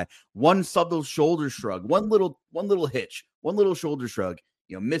this guy? One subtle shoulder shrug, one little hitch, one little shoulder shrug,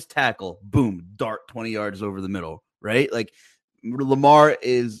 missed tackle, boom, dart 20 yards over the middle, right? Like, Lamar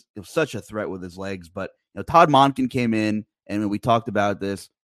is such a threat with his legs, but Todd Monken came in, and when we talked about this,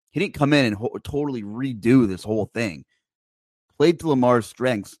 he didn't come in and totally redo this whole thing. Played to Lamar's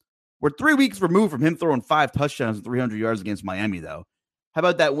strengths. We're 3 weeks removed from him throwing 5 touchdowns and 300 yards against Miami, though. How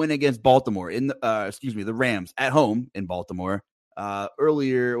about that win against Baltimore the Rams at home in Baltimore?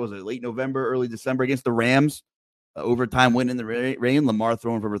 Earlier, was it late November, early December against the Rams? Overtime win in the rain. Lamar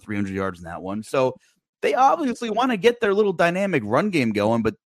throwing for over 300 yards in that one. So they obviously want to get their little dynamic run game going,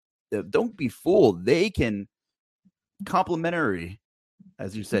 but don't be fooled. They can complementary,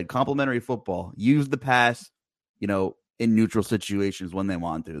 as you said, complementary football. Use the pass, in neutral situations when they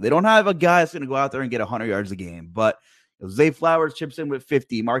want to. They don't have a guy that's going to go out there and get 100 yards a game, but Zay Flowers chips in with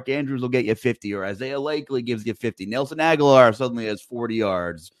 50. Mark Andrews will get you 50, or Isaiah Likely gives you 50. Nelson Aguilar suddenly has 40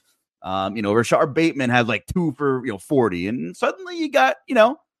 yards. Rashard Bateman has 2 for 40, and suddenly you got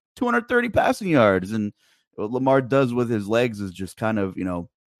 230 passing yards. And what Lamar does with his legs is just kind of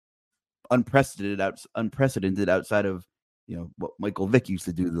unprecedented outside of what Michael Vick used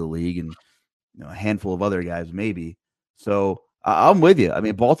to do to the league, and a handful of other guys maybe. So I'm with you. I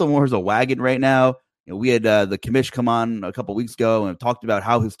mean, Baltimore is a wagon right now. We had the commish come on a couple weeks ago and talked about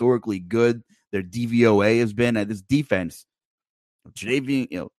how historically good their DVOA has been at this defense.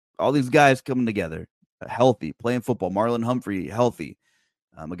 Jadeveon, all these guys coming together, healthy, playing football. Marlon Humphrey, healthy.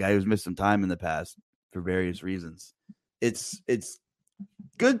 A guy who's missed some time in the past for various reasons. It's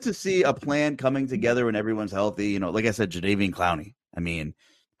good to see a plan coming together when everyone's healthy. Like I said, Jadeveon Clowney. I mean,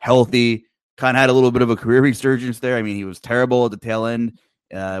 healthy, kind of had a little bit of a career resurgence there. I mean, he was terrible at the tail end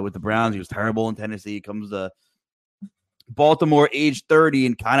with the Browns. He was terrible in Tennessee. He comes to Baltimore, age 30,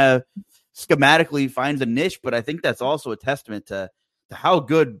 and kind of schematically finds a niche. But I think that's also a testament to how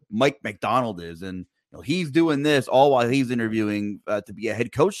good Mike Macdonald is. And he's doing this all while he's interviewing to be a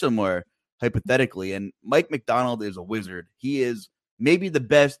head coach somewhere, hypothetically. And Mike Macdonald is a wizard. He is maybe the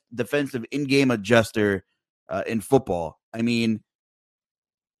best defensive in-game adjuster in football. I mean,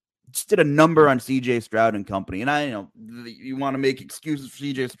 just did a number on CJ Stroud and company. And I you want to make excuses for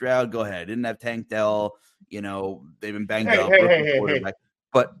CJ Stroud, go ahead. Didn't have Tank Dell, they've been banged up. Hey.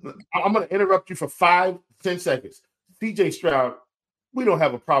 But I'm going to interrupt you for 5-10 seconds. CJ Stroud, we don't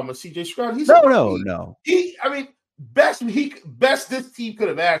have a problem with CJ Stroud. He's no. Best this team could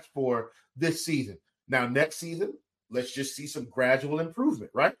have asked for this season. Now, next season, let's just see some gradual improvement,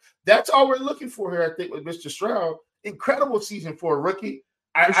 right? That's all we're looking for here, I think, with Mr. Stroud. Incredible season for a rookie.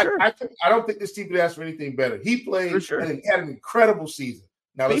 I don't think this team could ask for anything better. He played and had an incredible season.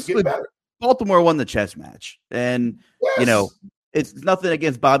 Now let's get better. Baltimore won the chess match, and it's nothing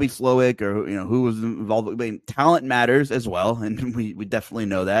against Bobby Slowick or who was involved. I mean, talent matters as well, and we definitely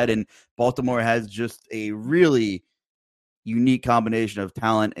know that. And Baltimore has just a really unique combination of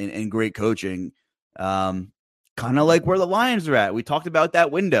talent and great coaching, kind of like where the Lions are at. We talked about that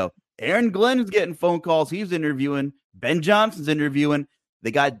window. Aaron Glenn's getting phone calls. He's interviewing. Ben Johnson's interviewing.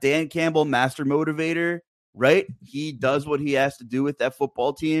 They got Dan Campbell, master motivator, right? He does what he has to do with that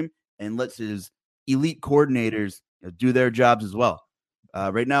football team and lets his elite coordinators do their jobs as well.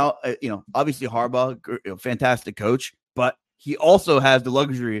 Right now, obviously Harbaugh, fantastic coach, but he also has the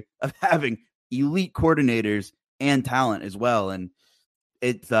luxury of having elite coordinators and talent as well. And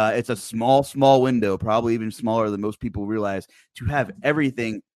it's a small window, probably even smaller than most people realize, to have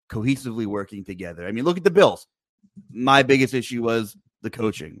everything cohesively working together. I mean, look at the Bills. My biggest issue was the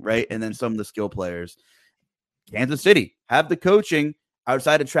coaching, right? And then some of the skill players. Kansas City have the coaching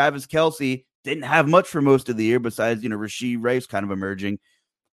outside of Travis Kelce. Didn't have much for most of the year besides, Rashee Rice kind of emerging.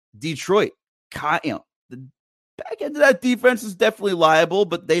 Detroit, the back end of that defense is definitely liable,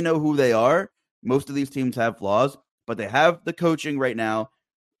 but they know who they are. Most of these teams have flaws, but they have the coaching right now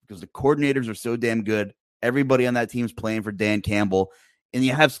because the coordinators are so damn good. Everybody on that team's playing for Dan Campbell, and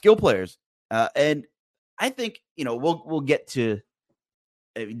you have skill players. And I think, we'll get to.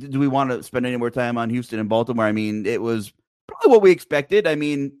 Do we want to spend any more time on Houston and Baltimore? I mean, it was probably what we expected. I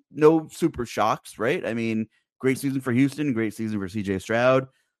mean, no super shocks, right? I mean, great season for Houston, great season for CJ Stroud.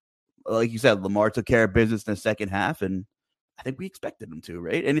 Like you said, Lamar took care of business in the second half, and I think we expected him to,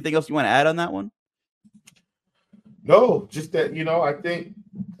 right? Anything else you want to add on that one? No, just that, I think,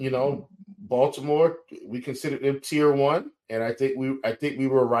 Baltimore, we considered them tier 1, and I think we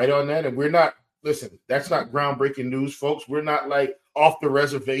were right on that. And we're not, listen, that's not groundbreaking news, folks. We're not like off the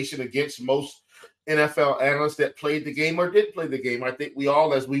reservation against most NFL analysts that played the game or didn't play the game. I think we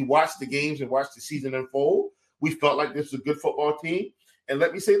all, as we watched the games and watched the season unfold, we felt like this was a good football team. And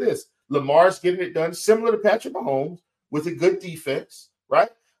let me say this, Lamar's getting it done similar to Patrick Mahomes with a good defense, right?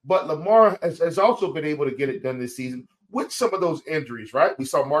 But Lamar has also been able to get it done this season with some of those injuries, right? We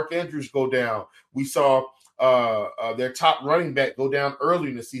saw Mark Andrews go down. We saw their top running back go down early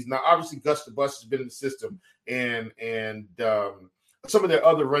in the season. Now, obviously, Gus the Bus has been in the system, and some of their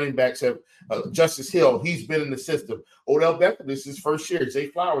other running backs have Justice Hill. He's been in the system. Odell Beckham, this is his first year. Zay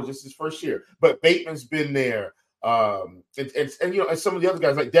Flowers, this is his first year. But Bateman's been there, and some of the other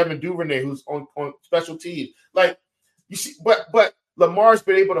guys like Devin Duvernay, who's on special teams. Like you see, but Lamar's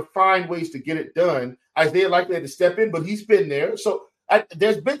been able to find ways to get it done. Isaiah likely had to step in, but he's been there. So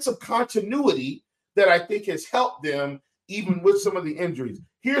there's been some continuity that I think has helped them even with some of the injuries.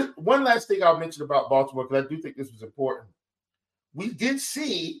 Here's one last thing I'll mention about Baltimore, because I do think this was important. We did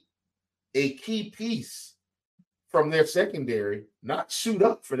see a key piece from their secondary not suit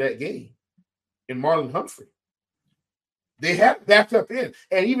up for that game in Marlon Humphrey. They had backed up in.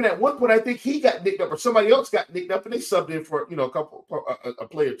 And even at one point, I think he got nicked up or somebody else got nicked up and they subbed in for, a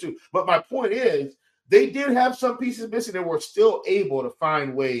player too. But my point is, they did have some pieces missing and were still able to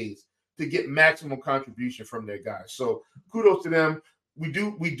find ways to get maximum contribution from their guys. So kudos to them. We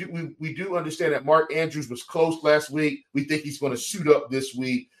do understand that Mark Andrews was close last week. We think he's going to suit up this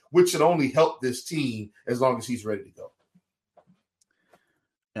week, which should only help this team as long as he's ready to go.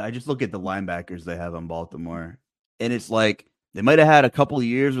 I just look at the linebackers they have on Baltimore, and it's like they might have had a couple of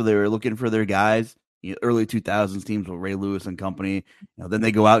years where they were looking for their guys. Early 2000s teams with Ray Lewis and company. Then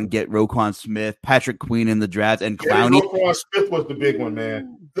they go out and get Roquan Smith, Patrick Queen in the draft, and Clowney. Roquan Smith was the big one,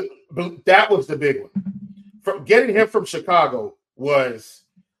 man. That was the big one. From getting him from Chicago was,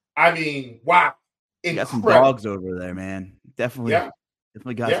 wow. Incredible. Got some dogs over there, man. Definitely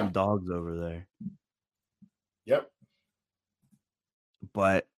got some dogs over there. Yep.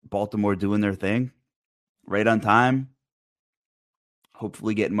 But Baltimore doing their thing right on time.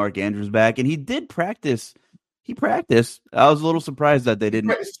 Hopefully getting Mark Andrews back. And he did practice. He practiced. I was a little surprised that they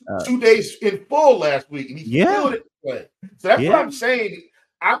didn't. 2 days in full last week, and he still didn't play. So that's what I'm saying.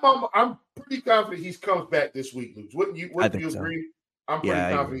 I'm pretty confident he comes back this week, Luke. Wouldn't you agree? I'm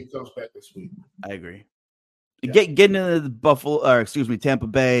pretty confident he comes back this week. I agree. Yeah. Getting into the Tampa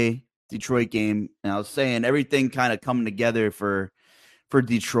Bay, Detroit game, and I was saying everything kind of coming together for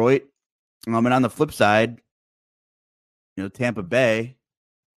Detroit. And on the flip side, Tampa Bay,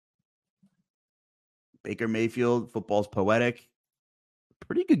 Baker Mayfield, football's poetic.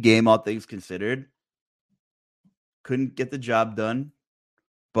 Pretty good game, all things considered. Couldn't get the job done,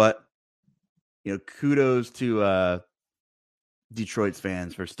 but kudos to Detroit's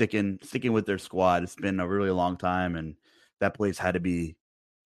fans for sticking with their squad. It's been a really long time, and that place had to be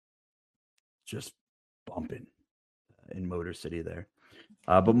just bumping in Motor City there.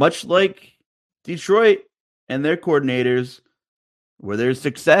 But much like Detroit and their coordinators, where there's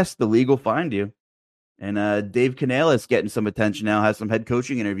success, the league will find you. And Dave Canales getting some attention now, has some head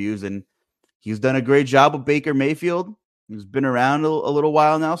coaching interviews, and he's done a great job with Baker Mayfield. He's been around a little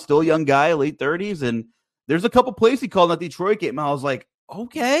while now, still a young guy, late 30s. And there's a couple plays he called in that Detroit game. I was like,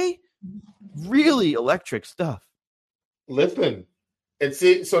 okay, really electric stuff. Listen, and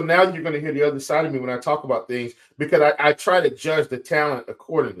see, so now you're going to hear the other side of me when I talk about things, because I try to judge the talent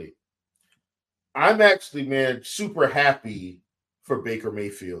accordingly. I'm actually, man, super happy for Baker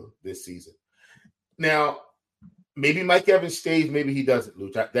Mayfield this season. Now, maybe Mike Evans stays, maybe he doesn't,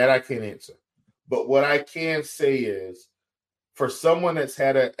 Luch. That I can't answer. But what I can say is, for someone that's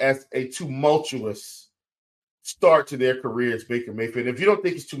had a tumultuous start to their career as Baker Mayfield, if you don't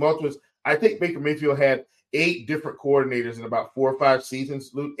think it's tumultuous, I think Baker Mayfield had 8 different coordinators in about 4 or 5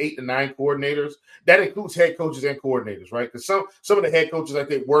 seasons, Luke, 8 to 9 coordinators. That includes head coaches and coordinators, right? Because some of the head coaches, I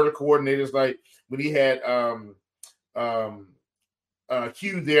think, were the coordinators. Like when he had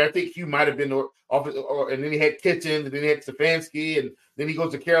Hugh there, I think Hugh might have been the office, and then he had Kitchens, and then he had Stefanski, and then he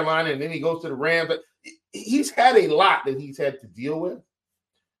goes to Carolina, and then he goes to the Rams. But he's had a lot that he's had to deal with.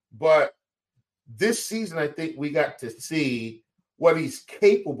 But this season, I think we got to see what he's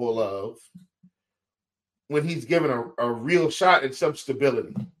capable of when he's given a real shot and some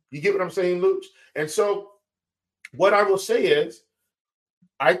stability. You get what I'm saying, Luch? And so what I will say is,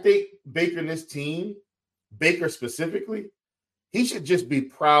 I think Baker and his team, Baker specifically, he should just be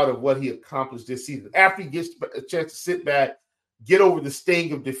proud of what he accomplished this season. After he gets a chance to sit back, get over the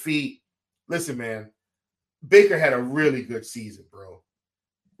sting of defeat. Listen, man, Baker had a really good season, bro.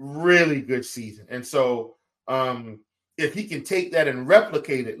 Really good season. And so if he can take that and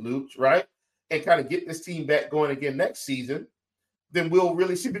replicate it, Luch, right, and kind of get this team back going again next season, then we'll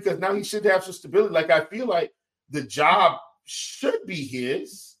really see, because now he should have some stability. Like, I feel like the job should be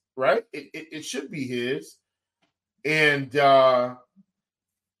his, right? It should be his. And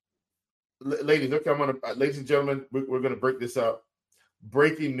ladies, look, ladies and gentlemen, we're going to break this up.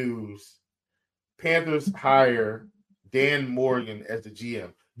 Breaking news: Panthers hire Dan Morgan as the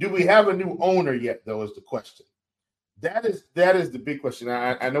GM. Do we have a new owner yet, though, is the question. That is the big question.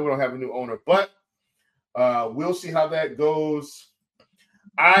 I know we don't have a new owner, but we'll see how that goes.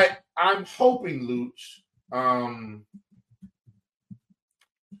 I'm hoping, Luch,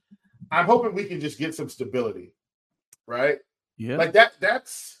 I'm hoping we can just get some stability, right? Yeah. Like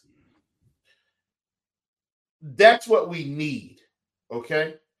that's what we need,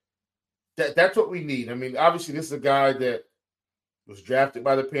 okay? That's what we need. I mean, obviously, this is a guy that was drafted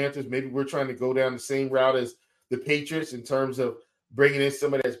by the Panthers. Maybe we're trying to go down the same route as the Patriots in terms of bringing in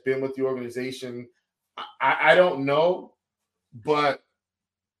somebody that's been with the organization. I don't know, but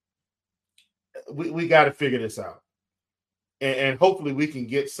we got to figure this out. And hopefully we can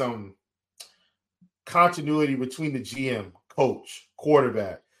get some continuity between the GM, coach,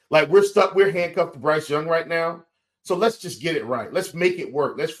 quarterback. Like, we're handcuffed to Bryce Young right now. So let's just get it right. Let's make it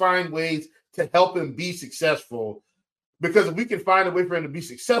work. Let's find ways to help him be successful. Because if we can find a way for him to be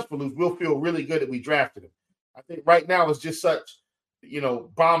successful, we'll feel really good that we drafted him. I think right now it's just such,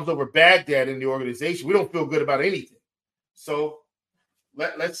 bombs over Baghdad in the organization. We don't feel good about anything. So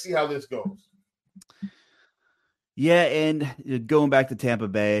let's see how this goes. Yeah, and going back to Tampa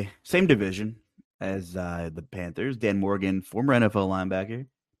Bay, same division as the Panthers. Dan Morgan, former NFL linebacker,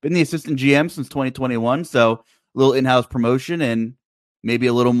 been the assistant GM since 2021. So a little in-house promotion and maybe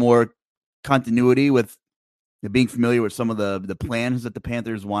a little more continuity with being familiar with some of the plans that the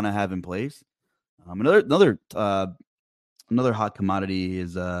Panthers want to have in place. Another hot commodity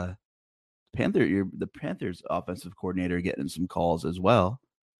is the Panthers offensive coordinator getting some calls as well.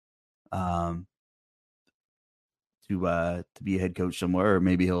 To be a head coach somewhere, or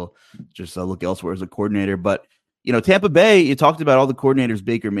maybe he'll just look elsewhere as a coordinator. But, Tampa Bay, you talked about all the coordinators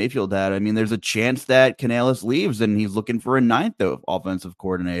Baker Mayfield had. I mean, there's a chance that Canales leaves and he's looking for a 9th offensive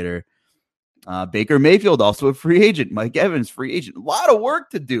coordinator. Baker Mayfield, also a free agent. Mike Evans, free agent. A lot of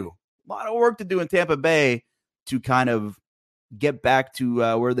work to do in Tampa Bay to kind of get back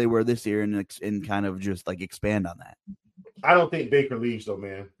to where they were this year and kind of just like expand on that. I don't think Baker leaves, though,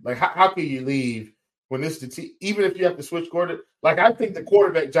 man. Like, how can you leave when this the team, even if you have to switch quarterback? Like, I think the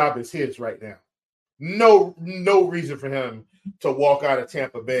quarterback job is his right now. No reason for him to walk out of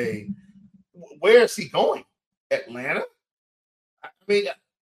Tampa Bay. Where is he going? Atlanta? I mean,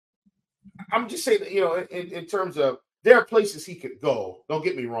 I'm just saying, in terms of, there are places he could go. Don't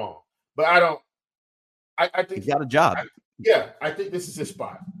get me wrong. But I don't I think he's got a job. I think this is his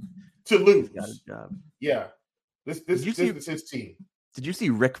spot to lose. He's got a job. Yeah, this is his team. Did you see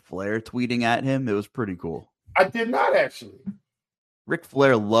Ric Flair tweeting at him? It was pretty cool. I did not actually. Ric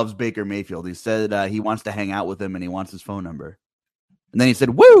Flair loves Baker Mayfield. He said he wants to hang out with him and he wants his phone number. And then he said,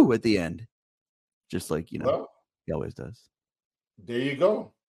 "Woo!" at the end, just like he always does. There you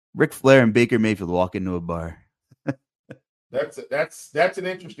go. Ric Flair and Baker Mayfield walk into a bar. That's an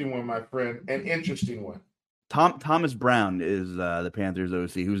interesting one, my friend. An interesting one. Thomas Brown is the Panthers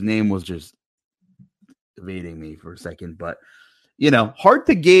OC, whose name was just evading me for a second, but hard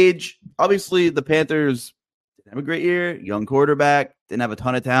to gauge. Obviously, the Panthers didn't have a great year. Young quarterback, didn't have a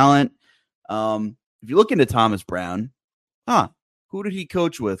ton of talent. If you look into Thomas Brown, who did he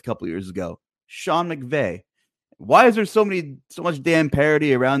coach with a couple years ago? Sean McVay. Why is there so much damn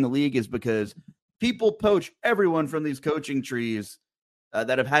parity around the league? Is because people poach everyone from these coaching trees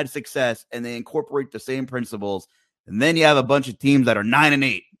that have had success, and they incorporate the same principles. And then you have a bunch of teams that are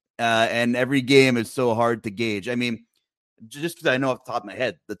 9-8, and every game is so hard to gauge. I mean, just because I know off the top of my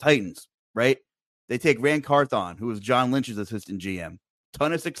head, the Titans, right? They take Rand Carthon, who was John Lynch's assistant GM.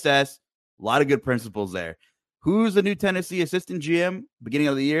 Ton of success, a lot of good principles there. Who's the new Tennessee assistant GM? Beginning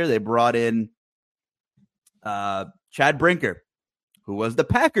of the year, they brought in Chad Brinker, who was the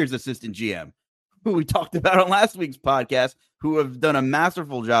Packers assistant GM, who we talked about on last week's podcast, who have done a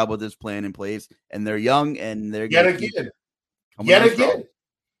masterful job with this plan in place, and they're young and they're yet again.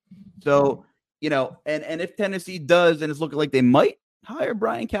 So, and if Tennessee does, and it's looking like they might hire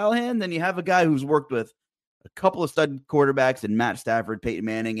Brian Callahan, then you have a guy who's worked with a couple of stud quarterbacks in Matt Stafford, Peyton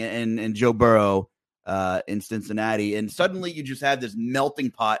Manning, and Joe Burrow in Cincinnati. And suddenly you just have this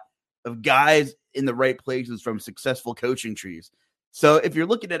melting pot of guys in the right places from successful coaching trees. So if you're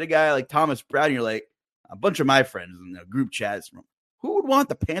looking at a guy like Thomas Brown, you're like, a bunch of my friends in the group chats, who would want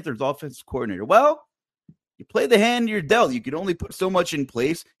the Panthers offensive coordinator? Well, you play the hand you're dealt. You can only put so much in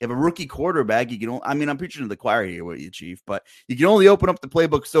place. You have a rookie quarterback. I'm preaching to the choir here with you, Chief, but you can only open up the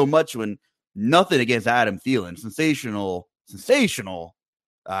playbook so much when nothing against Adam Thielen. Sensational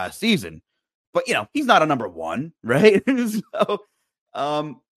season. But, he's not a number one, right? So,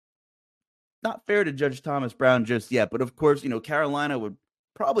 not fair to judge Thomas Brown just yet. But, of course, Carolina would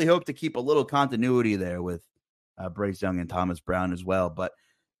probably hope to keep a little continuity there with Bryce Young and Thomas Brown as well. But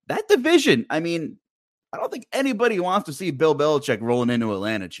that division, I don't think anybody wants to see Bill Belichick rolling into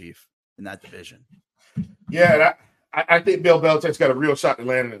Atlanta, Chief, in that division. Yeah, and I think Bill Belichick's got a real shot to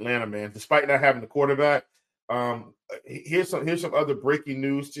land in Atlanta, man, despite not having the quarterback. Here's some other breaking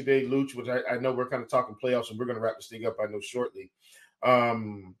news today, Luch, which I know we're kind of talking playoffs, and we're going to wrap this thing up, I know, shortly.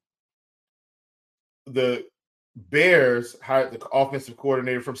 The Bears hired the offensive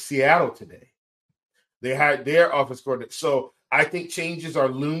coordinator from Seattle today. They hired their offensive coordinator. So I think changes are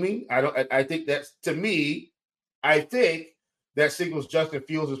looming. I think that's, to me, I think that signals Justin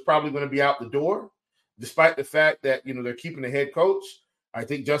Fields is probably going to be out the door, despite the fact that, they're keeping the head coach. I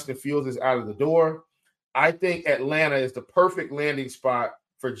think Justin Fields is out of the door. I think Atlanta is the perfect landing spot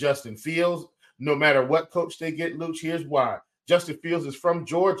for Justin Fields, no matter what coach they get, Luch. Here's why. Justin Fields is from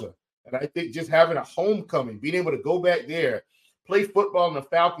Georgia. And I think just having a homecoming, being able to go back there, play football in the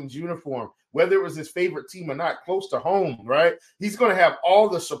Falcons uniform, whether it was his favorite team or not, close to home, right? He's going to have all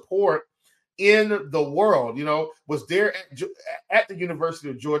the support in the world, was there at the University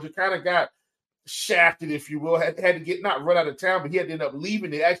of Georgia, kind of got shafted, if you will, had to get not run out of town, but he had to end up leaving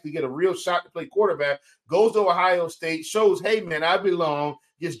to actually get a real shot to play quarterback, goes to Ohio State, shows, hey, man, I belong,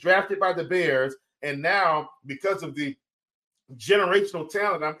 gets drafted by the Bears, and now because of the generational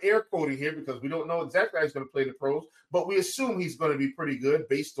talent, I'm air quoting here because we don't know exactly how he's going to play the pros, but we assume he's going to be pretty good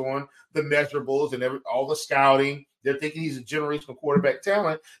based on the measurables and all the scouting. They're thinking he's a generational quarterback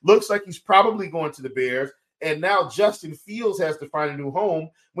talent. Looks like he's probably going to the Bears. And now Justin Fields has to find a new home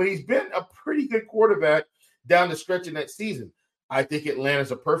when he's been a pretty good quarterback down the stretch in that season. I think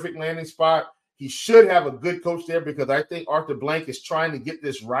Atlanta's a perfect landing spot. He should have a good coach there because I think Arthur Blank is trying to get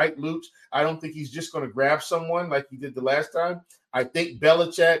this right, Luch. I don't think he's just going to grab someone like he did the last time. I think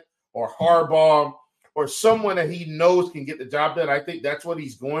Belichick or Harbaugh or someone that he knows can get the job done. I think that's what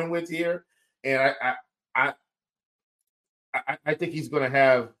he's going with here. And I think he's going to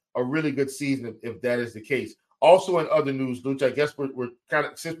have a really good season if that is the case. Also in other news, Luch, I guess we're kind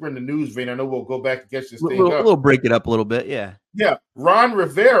of, since we're in the news vein, I know we'll go back and catch this thing up. We'll break it up a little bit, yeah. Yeah, Ron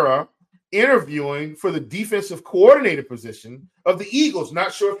Rivera interviewing for the defensive coordinator position of the Eagles.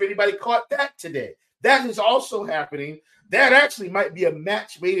 Not sure if anybody caught that today. That is also happening. That actually might be a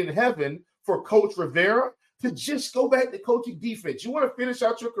match made in heaven for Coach Rivera to just go back to coaching defense. You want to finish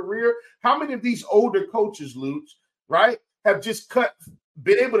out your career? How many of these older coaches, Luch, right, have just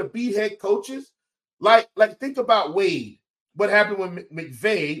been able to be head coaches, Like think about Wade. What happened when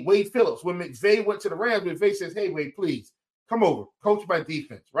Wade Phillips, when McVay went to the Rams, McVay says, hey, Wade, please come over, coach my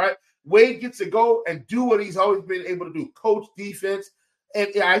defense, right? Wade gets to go and do what he's always been able to do, coach defense. And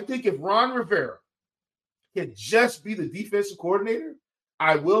I think if Ron Rivera can just be the defensive coordinator,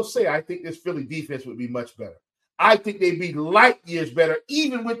 I will say I think this Philly defense would be much better. I think they'd be light years better,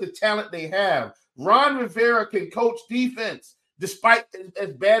 even with the talent they have. Ron Rivera can coach defense, despite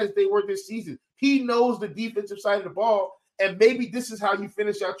as bad as they were this season. He knows the defensive side of the ball, and maybe this is how you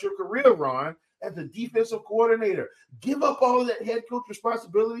finish out your career, Ron, as a defensive coordinator. Give up all of that head coach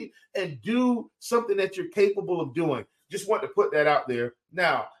responsibility and do something that you're capable of doing. Just want to put that out there.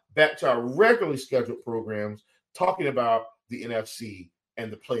 Now, back to our regularly scheduled programs, talking about the NFC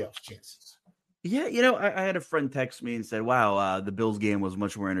and the playoff chances. Yeah, I had a friend text me and said, wow, the Bills game was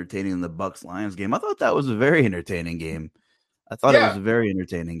much more entertaining than the Bucs-Lions game. I thought that was a very entertaining game. It was a very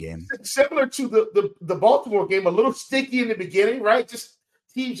entertaining game. Similar to the Baltimore game, a little sticky in the beginning, right? Just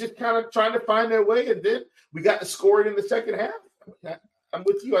teams just kind of trying to find their way, and then we got to score it in the second half. I'm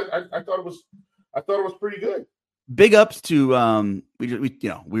with you. I thought it was pretty good. Big ups to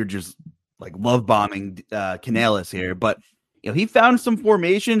we're just like love bombing Canales here, but he found some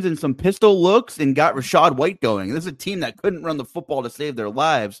formations and some pistol looks and got Rachaad White going. This is a team that couldn't run the football to save their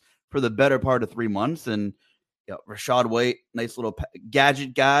lives for the better part of 3 months, and Rachaad White, nice little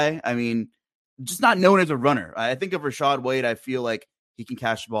gadget guy. I mean, just not known as a runner. I think of Rachaad White, I feel like he can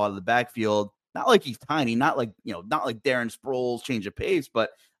catch the ball out of the backfield. Not like he's tiny, not like Darren Sproles change of pace,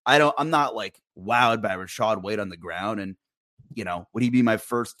 but I'm not like wowed by Rachaad White on the ground. And, would he be my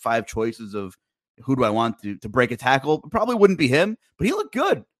first 5 choices of who do I want to break a tackle? Probably wouldn't be him, but he looked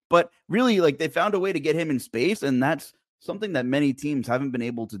good. But really, they found a way to get him in space, and that's something that many teams haven't been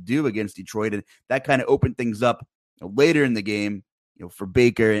able to do against Detroit. And that kind of opened things up later in the game, for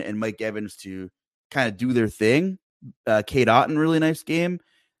Baker and Mike Evans to kind of do their thing. Cade Otton, really nice game.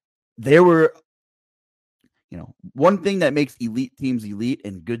 There were, one thing that makes elite teams elite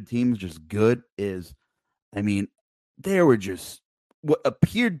and good teams just good is, there were just what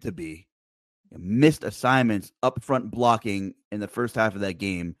appeared to be missed assignments up front blocking in the first half of that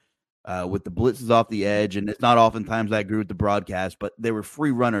game. With the blitzes off the edge, and it's not oftentimes I agree with the broadcast, but there were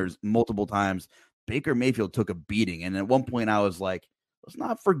free runners multiple times. Baker Mayfield took a beating, and at one point I was like, let's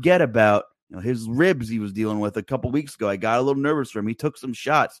not forget about his ribs he was dealing with a couple weeks ago. I got a little nervous for him. He took some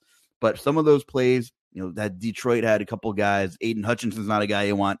shots, but some of those plays, that Detroit had a couple guys. Aiden Hutchinson's not a guy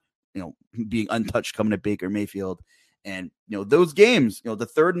you want, being untouched coming at Baker Mayfield. And, those games, the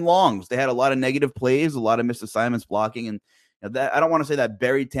 3rd and longs, they had a lot of negative plays, a lot of missed assignments blocking, and that I don't want to say that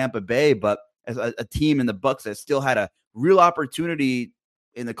buried Tampa Bay, but as a team in the Bucs that still had a real opportunity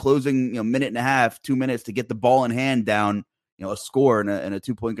in the closing minute and a half, 2 minutes to get the ball in hand down, a score and a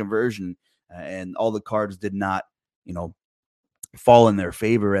 2-point conversion, and all the cards did not, fall in their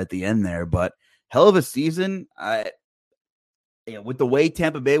favor at the end there. But hell of a season. With the way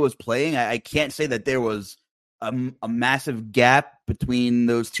Tampa Bay was playing, I can't say that there was a massive gap between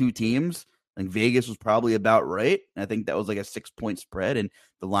those two teams. I think Vegas was probably about right. I think that was like a 6-point spread, and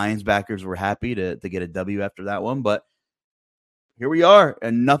the Lions backers were happy to get a W after that one. But here we are,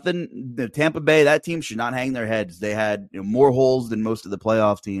 and nothing. The Tampa Bay, that team should not hang their heads. They had more holes than most of the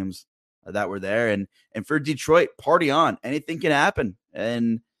playoff teams that were there. And for Detroit, party on. Anything can happen,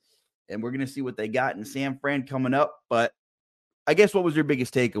 and we're gonna see what they got in San Fran coming up. But I guess what was your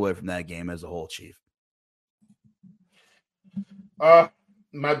biggest takeaway from that game as a whole, Chief?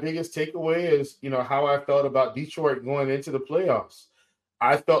 My biggest takeaway is, how I felt about Detroit going into the playoffs.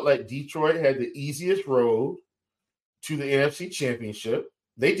 I felt like Detroit had the easiest road to the NFC Championship.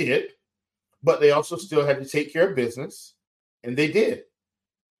 They did, but they also still had to take care of business, and they did.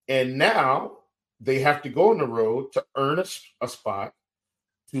 And now they have to go on the road to earn a spot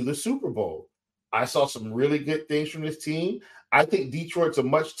to the Super Bowl. I saw some really good things from this team. I think Detroit's a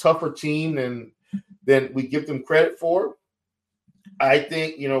much tougher team than we give them credit for. I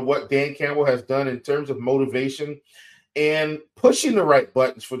think, what Dan Campbell has done in terms of motivation and pushing the right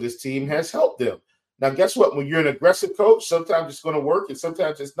buttons for this team has helped them. Now, guess what? When you're an aggressive coach, sometimes it's going to work and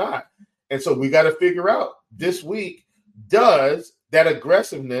sometimes it's not. And so we got to figure out this week, does that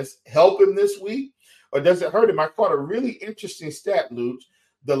aggressiveness help him this week or does it hurt him? I caught a really interesting stat, Luch.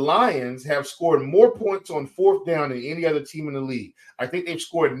 The Lions have scored more points on 4th down than any other team in the league. I think they've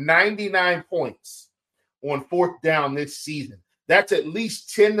scored 99 points on 4th down this season. That's at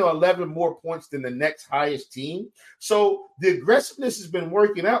least 10 to 11 more points than the next highest team. So the aggressiveness has been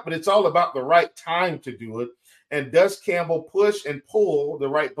working out, but it's all about the right time to do it. And does Campbell push and pull the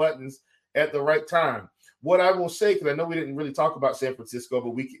right buttons at the right time? what I will say, because I know we didn't really talk about San Francisco,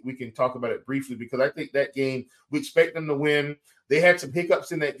 but we can talk about it briefly, because I think that game, we expect them to win. They had some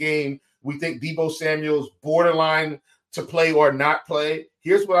hiccups in that game. We think Deebo Samuel's borderline to play or not play.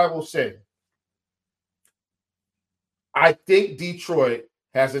 Here's what I will say. I think Detroit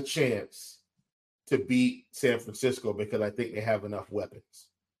has a chance to beat San Francisco because I think they have enough weapons.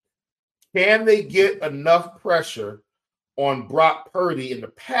 Can they get enough pressure on Brock Purdy in the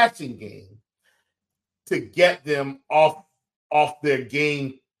passing game to get them off their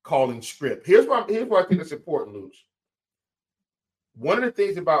game calling script? Here's why I think it's important, Luch. One of the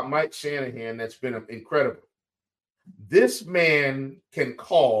things about Mike Shanahan that's been incredible, this man can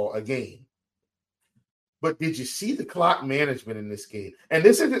call a game. But did you see the clock management in this game? And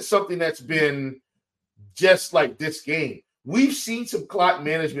this isn't something that's been just like this game. We've seen some clock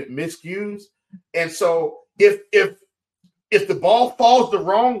management miscues. And so if the ball falls the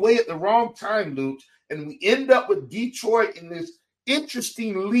wrong way at the wrong time, Luch, and we end up with Detroit in this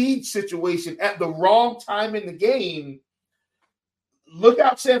interesting lead situation at the wrong time in the game, look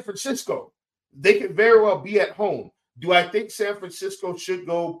out San Francisco. They could very well be at home. Do I think San Francisco should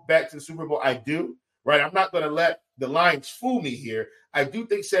go back to the Super Bowl? I do. Right? I'm not going to let the Lions fool me here. I do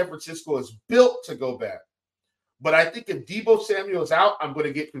think San Francisco is built to go back. But I think if Deebo Samuel is out, I'm going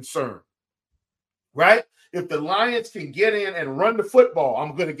to get concerned. Right? If the Lions can get in and run the football,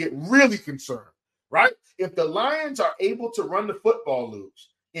 I'm going to get really concerned. Right? If the Lions are able to run the football, Luch,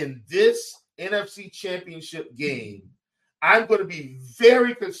 in this NFC Championship game, I'm going to be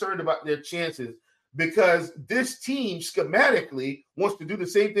very concerned about their chances, because this team schematically wants to do the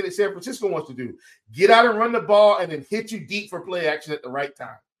same thing that San Francisco wants to do. Get out and run the ball and then hit you deep for play action at the right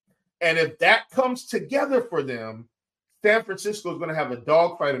time. And if that comes together for them, San Francisco is going to have a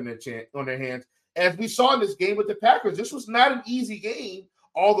dogfight on their hands. As we saw in this game with the Packers, this was not an easy game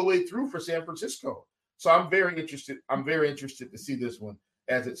all the way through for San Francisco. So I'm very interested. I'm very interested to see this one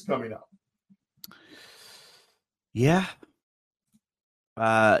as it's coming up. Yeah.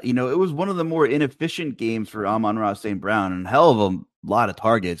 It was one of the more inefficient games for Amon-Ra St. Brown, and hell of a lot of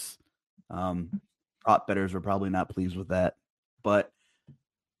targets. Prop bettors were probably not pleased with that. But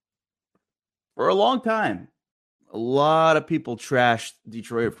for a long time, a lot of people trashed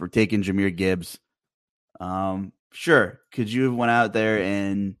Detroit for taking Jahmyr Gibbs. Sure, could you have went out there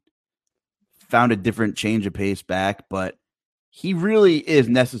and found a different change of pace back? But he really is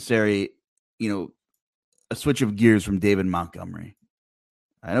necessary, a switch of gears from David Montgomery.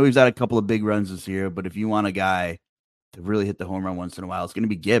 I know he's had a couple of big runs this year, but if you want a guy to really hit the home run once in a while, it's going to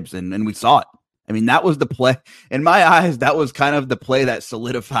be Gibbs. And we saw it. I mean, that was the play. In my eyes, that was kind of the play that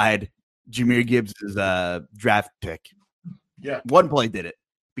solidified Jahmyr Gibbs' draft pick. Yeah. One play did it.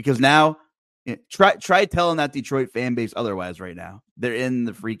 Because now, try telling that Detroit fan base otherwise right now. They're in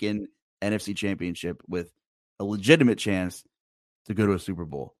the freaking NFC Championship with a legitimate chance to go to a Super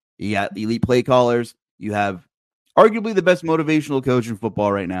Bowl. You got elite play callers. You have arguably the best motivational coach in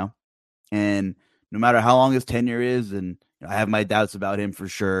football right now. And no matter how long his tenure is, and I have my doubts about him for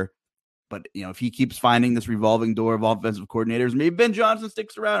sure, but if he keeps finding this revolving door of offensive coordinators, maybe Ben Johnson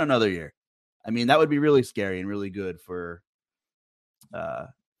sticks around another year. I mean, that would be really scary and really good for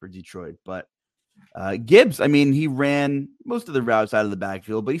Detroit. But Gibbs, I mean, he ran most of the routes out of the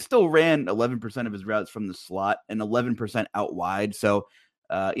backfield, but he still ran 11% of his routes from the slot and 11% out wide. So,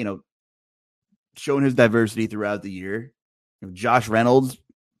 showing his diversity throughout the year. Josh Reynolds,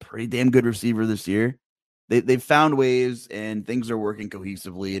 pretty damn good receiver this year. They've found ways and things are working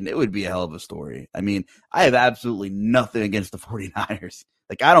cohesively, and it would be a hell of a story. I mean, I have absolutely nothing against the 49ers.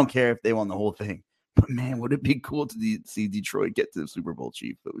 Like, I don't care if they won the whole thing. But, man, would it be cool to see Detroit get to the Super Bowl,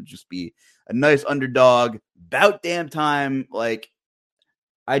 Chief? It would just be a nice underdog, about damn time. Like,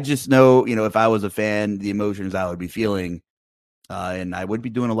 I just know, if I was a fan, the emotions I would be feeling. And I would be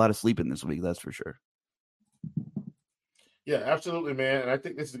doing a lot of sleeping this week, that's for sure. Yeah, absolutely, man. And I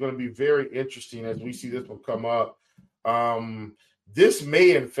think this is going to be very interesting as we see this one come up. This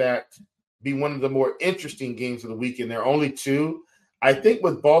may, in fact, be one of the more interesting games of the weekend. There are only two. I think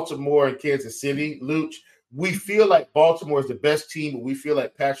with Baltimore and Kansas City, Luch, we feel like Baltimore is the best team, but we feel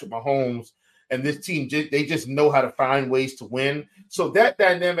like Patrick Mahomes and this team, they just know how to find ways to win. So that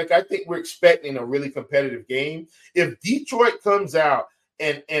dynamic, I think we're expecting a really competitive game. If Detroit comes out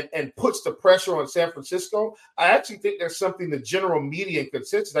and puts the pressure on San Francisco, I actually think there's something the general media and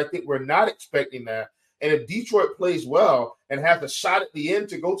consensus, I think we're not expecting that. And if Detroit plays well and has a shot at the end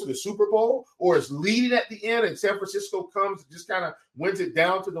to go to the Super Bowl, or is leading at the end and San Francisco comes and just kind of wins it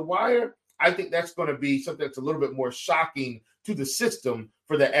down to the wire, I think that's going to be something that's a little bit more shocking to the system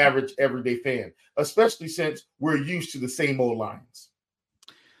for the average everyday fan, especially since we're used to the same old lines.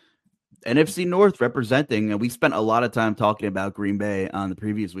 NFC North representing, and we spent a lot of time talking about Green Bay on the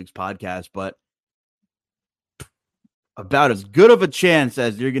previous week's podcast, but about as good of a chance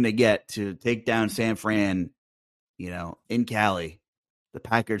as you're going to get to take down San Fran, in Cali. The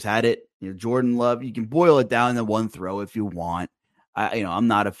Packers had it. Jordan Love, you can boil it down to one throw if you want. I'm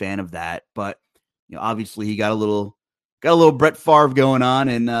not a fan of that, but obviously he got a little Brett Favre going on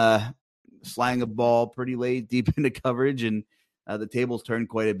and slang a ball pretty late deep into coverage, and the tables turned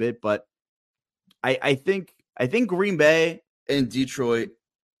quite a bit. But I think Green Bay and Detroit,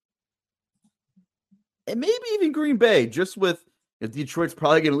 and maybe even Green Bay, just with Detroit's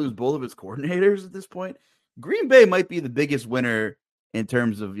probably going to lose both of its coordinators at this point. Green Bay might be the biggest winner in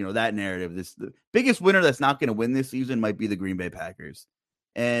terms of that narrative. The biggest winner that's not going to win this season might be the Green Bay Packers.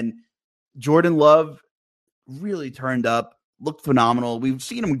 And Jordan Love really turned up, looked phenomenal. We've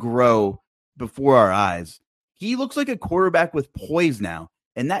seen him grow before our eyes. He looks like a quarterback with poise now,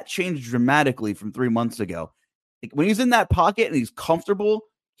 and that changed dramatically from 3 months ago. Like, when he's in that pocket and he's comfortable,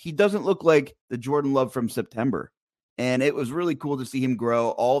 he doesn't look like the Jordan Love from September. And it was really cool to see him grow.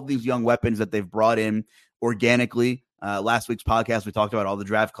 All of these young weapons that they've brought in organically. Last week's podcast, we talked about all the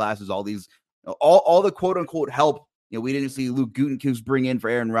draft classes, all these, all the quote unquote help. We didn't see Luke Gutekunst bring in for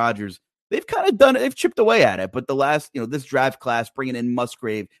Aaron Rodgers. They've kind of done it. They've chipped away at it. But the last, this draft class, bringing in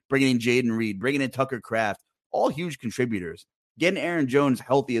Musgrave, bringing in Jaden Reed, bringing in Tucker Kraft, all huge contributors. Getting Aaron Jones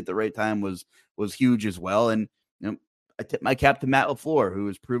healthy at the right time was huge as well. And I tip my cap to Matt LaFleur, who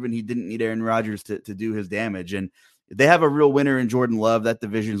has proven he didn't need Aaron Rodgers to do his damage. And they have a real winner in Jordan Love. That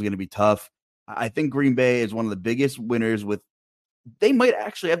division is going to be tough. I think Green Bay is one of the biggest winners. They might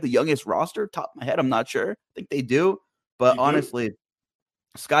actually have the youngest roster. Top of my head, I'm not sure. I think they do. But honestly,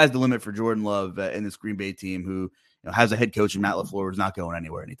 sky's the limit for Jordan Love and this Green Bay team, who has a head coach in Matt LaFleur, who's not going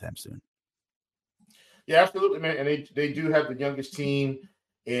anywhere anytime soon. Yeah, absolutely, man. And they do have the youngest team.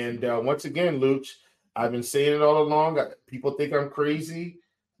 And once again, Luch, I've been saying it all along. People think I'm crazy.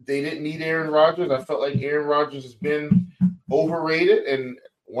 They didn't need Aaron Rodgers. I felt like Aaron Rodgers has been overrated. And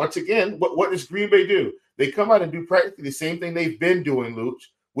once again, what does Green Bay do? They come out and do practically the same thing they've been doing, Luch,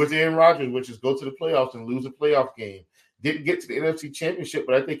 with Aaron Rodgers, which is go to the playoffs and lose a playoff game. Didn't get to the NFC Championship,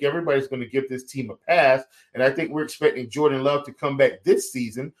 but I think everybody's going to give this team a pass. And I think we're expecting Jordan Love to come back this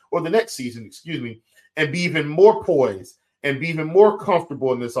season, or the next season, and be even more poised and be even more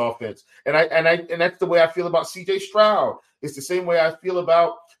comfortable in this offense. And that's the way I feel about CJ Stroud. It's the same way I feel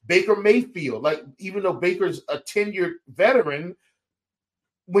about Baker Mayfield. Like, even though Baker's a tenured veteran,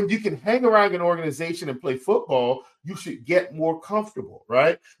 when you can hang around an organization and play football, you should get more comfortable,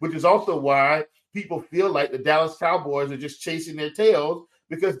 right? Which is also why people feel like the Dallas Cowboys are just chasing their tails,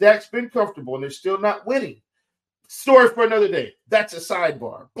 because Dak's been comfortable and they're still not winning. Story for another day. That's a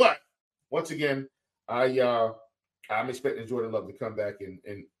sidebar. But once again, I'm expecting Jordan Love to come back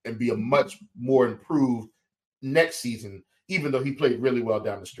and be a much more improved next season, even though he played really well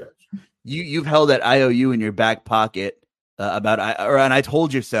down the stretch. You've held that IOU in your back pocket and I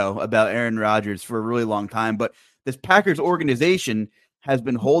told you so about Aaron Rodgers for a really long time. But this Packers organization has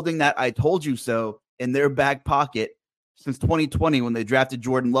been holding that I told you so in their back pocket since 2020 when they drafted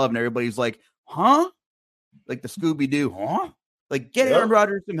Jordan Love, and everybody's like, huh? Like the Scooby-Doo, huh? Like, get Aaron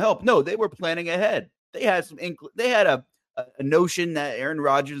Rodgers some help. No, they were planning ahead. They had they had a notion that Aaron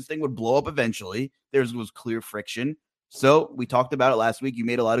Rodgers thing would blow up eventually. There was clear friction. So we talked about it last week. You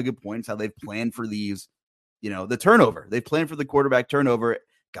made a lot of good points, how they've planned for these, the turnover. They planned for the quarterback turnover,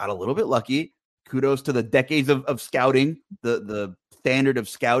 got a little bit lucky. Kudos to the decades of scouting, the standard of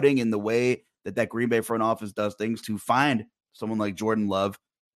scouting and the way that Green Bay front office does things to find someone like Jordan Love,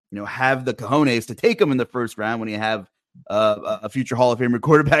 have the cojones to take him in the first round when you have a future Hall of Famer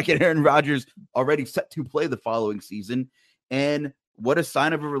quarterback and Aaron Rodgers already set to play the following season. And what a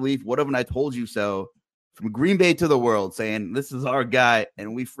sign of a relief. What of an I told you so from Green Bay to the world, saying this is our guy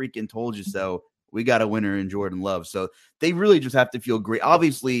and we freaking told you so. We got a winner in Jordan Love. So they really just have to feel great.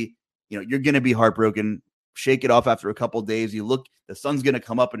 Obviously, you're going to be heartbroken. Shake it off after a couple of days. You look, the sun's going to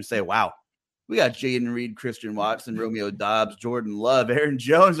come up and say, wow, we got Jaden Reed, Christian Watson, Romeo Doubs, Jordan Love, Aaron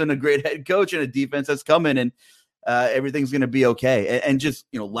Jones, and a great head coach and a defense that's coming, and everything's going to be okay. And just,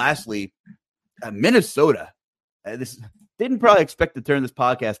 lastly, Minnesota, this didn't probably expect to turn this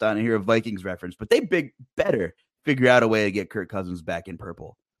podcast on and hear a Vikings reference, but they better figure out a way to get Kirk Cousins back in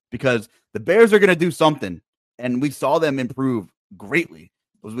purple, because the Bears are going to do something. And we saw them improve greatly,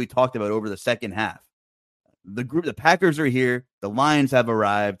 as we talked about over the second half. The Packers are here. The Lions have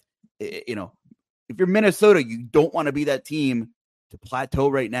arrived. If you're Minnesota, you don't want to be that team to plateau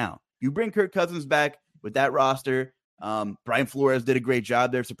right now. You bring Kirk Cousins back with that roster. Brian Flores did a great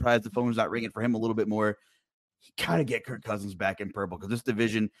job there. Surprised the phone's not ringing for him a little bit more. you got to get Kirk Cousins back in purple because this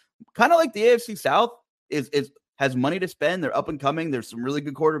division, kind of like the AFC South, has money to spend. They're up and coming. There's some really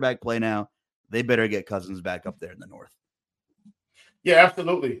good quarterback play now. They better get Cousins back up there in the North. Yeah,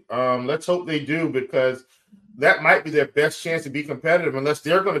 absolutely. Let's hope they do because that might be their best chance to be competitive unless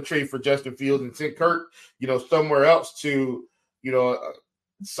they're going to trade for Justin Fields and send Kirk, somewhere else to,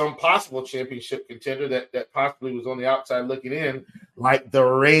 some possible championship contender that possibly was on the outside looking in, like the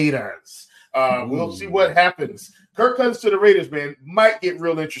Raiders. We'll see what happens. Kirk Cousins to the Raiders, man, might get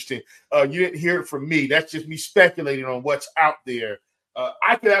real interesting. You didn't hear it from me. That's just me speculating on what's out there.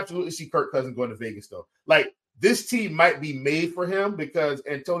 I could absolutely see Kirk Cousins going to Vegas, though. Like, this team might be made for him because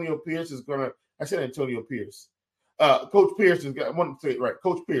Antonio Pierce is going to – I said Antonio Pierce. Coach Pierce is – I want to say it right.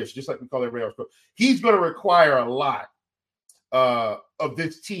 Coach Pierce, just like we call everybody else. Coach. He's going to require a lot of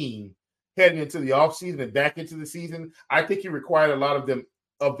this team heading into the offseason and back into the season. I think he required a lot of them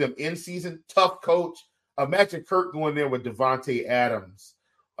in season. Tough coach. Imagine Kirk going there with Devontae Adams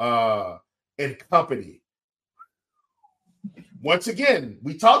and company. Once again,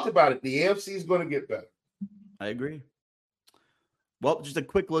 we talked about it. The AFC is going to get better. I agree. Well, just a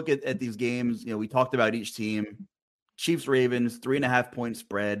quick look at these games. We talked about each team. Chiefs, Ravens, 3.5 point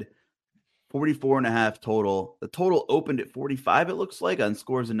spread, 44.5 total. The total opened at 45, it looks like, on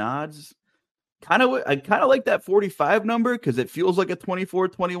Scores and Odds. I kind of like that 45 number because it feels like a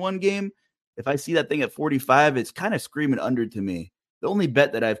 24-21 game. If I see that thing at 45, it's kind of screaming under to me. The only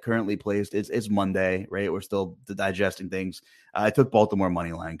bet that I've currently placed is Monday, right? We're still digesting things. I took Baltimore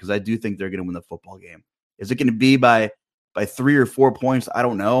money line because I do think they're going to win the football game. Is it going to be by 3 or 4 points? I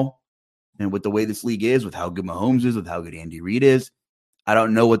don't know. And with the way this league is, with how good Mahomes is, with how good Andy Reid is, I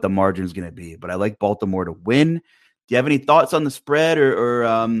don't know what the margin is going to be. But I like Baltimore to win. Do you have any thoughts on the spread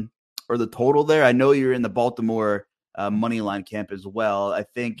or the total there? I know you're in the Baltimore money line camp as well. I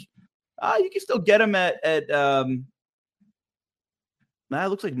think you can still get them at it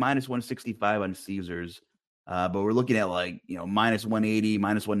looks like minus 165 on Caesars. But we're looking at minus 180,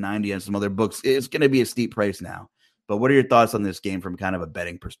 minus 190 on some other books. It's going to be a steep price now. But what are your thoughts on this game from kind of a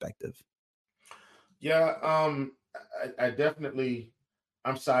betting perspective? Yeah, I definitely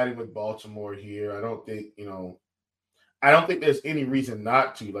I'm siding with Baltimore here. I don't think there's any reason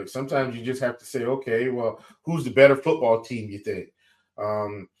not to. Like sometimes you just have to say, okay, well, who's the better football team, you think?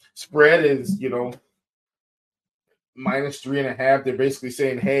 Spread is, minus 3.5. They're basically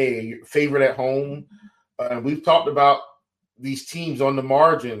saying, hey, favorite at home. We've talked about these teams on the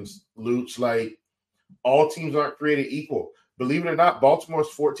margins, Luch, like all teams aren't created equal. Believe it or not, Baltimore's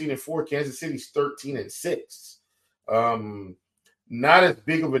 14-4, Kansas City's 13-6. Not as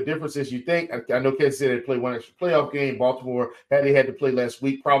big of a difference as you think. I know Kansas City had played one extra playoff game. Baltimore, had they had to play last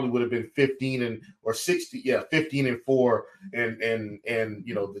week, probably would have been 15-4, and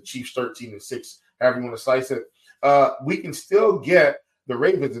the Chiefs 13-6, however you want to slice it. We can still get the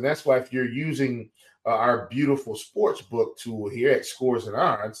Ravens, and that's why if you're using our beautiful sports book tool here at Scores and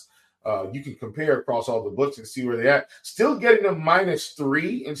Odds, you can compare across all the books and see where they're at. Still getting them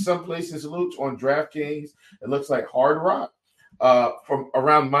 -3 in some places, Luch, on DraftKings. It looks like Hard Rock from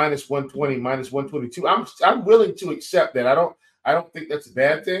around -120, -122. I'm willing to accept that. I don't think that's a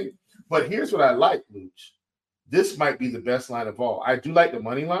bad thing. But here's what I like, Luch. This might be the best line of all. I do like the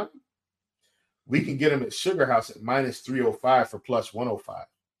money line. We can get them at Sugar House at -305 for +105.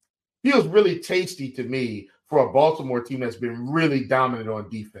 Feels really tasty to me for a Baltimore team that's been really dominant on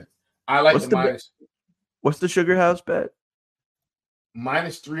defense. I like What's the Sugar House bet?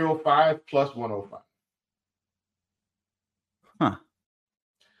 -305 +105. Huh.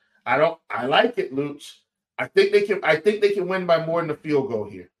 I like it, Luch. I think they can win by more than a field goal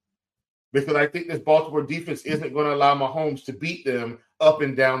here. Because I think this Baltimore defense isn't going to allow Mahomes to beat them up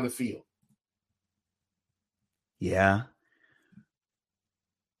and down the field. Yeah.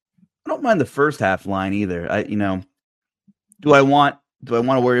 I don't mind the first half line either. Do I want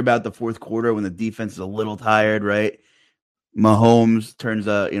to worry about the fourth quarter when the defense is a little tired, right? Mahomes turns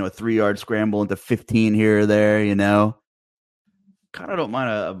a 3-yard scramble into 15 here or there, Kind of don't mind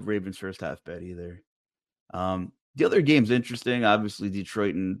a Ravens first half bet either. The other game's interesting. Obviously,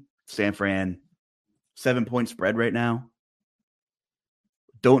 Detroit and San Fran, 7-point spread right now.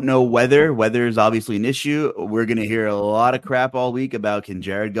 Don't know weather. Weather is obviously an issue. We're going to hear a lot of crap all week about can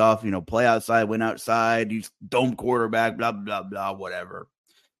Jared Goff, play outside, win outside, use dome quarterback, blah, blah, blah, whatever.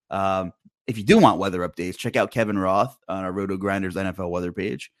 If you do want weather updates, check out Kevin Roth on our Roto Grinders NFL weather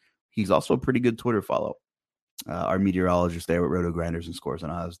page. He's also a pretty good Twitter follow. Our meteorologist there at Roto Grinders and Scores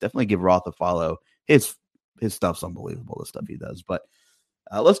and Odds. Definitely give Roth a follow. His stuff's unbelievable, the stuff he does. But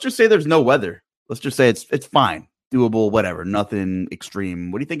let's just say there's no weather. Let's just say it's fine. Doable, whatever, nothing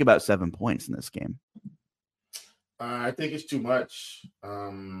extreme. What do you think about 7 points in this game? I think it's too much.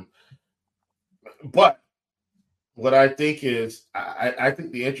 But what I think is, I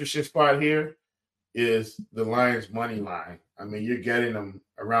think the interesting spot here is the Lions money line. I mean, you're getting them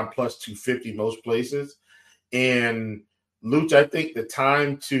around plus 250 most places. And Luch, I think the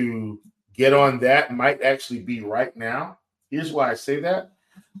time to get on that might actually be right now. Here's why I say that.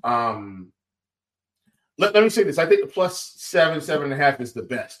 Let me say this. I think the plus 7.5 is the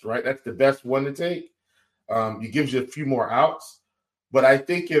best, right? That's the best one to take. It gives you a few more outs. But I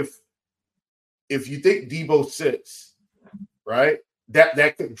think if you think Debo sits, right,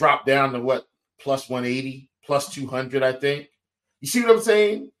 that could drop down to what, plus 180, plus 200, I think. You see what I'm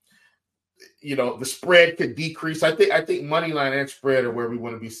saying? You know, the spread could decrease. I think money line and spread are where we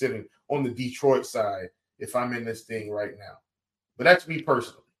want to be sitting on the Detroit side if I'm in this thing right now. But that's me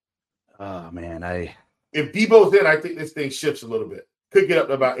personally. Oh, man. If Debo's in, I think this thing shifts a little bit. Could get up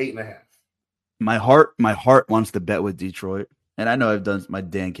to about 8.5. My heart wants to bet with Detroit. And I know I've done my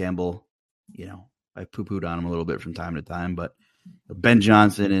Dan Campbell, I poo-pooed on him a little bit from time to time, but Ben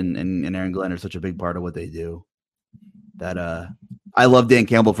Johnson and Aaron Glenn are such a big part of what they do that I love Dan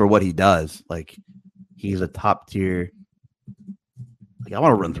Campbell for what he does. Like, he's a top tier. Like, I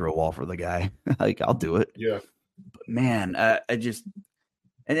want to run through a wall for the guy. Like, I'll do it. Yeah. But man, I just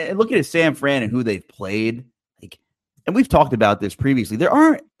and look at San Fran and who they've played. Like, and we've talked about this previously. There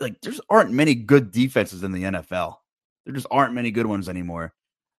aren't many good defenses in the NFL. There just aren't many good ones anymore.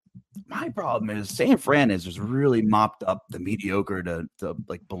 My problem is San Fran has just really mopped up the mediocre to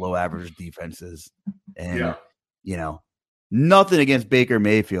like below average defenses. And, nothing against Baker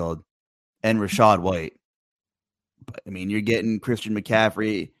Mayfield and Rachaad White. But, I mean, you're getting Christian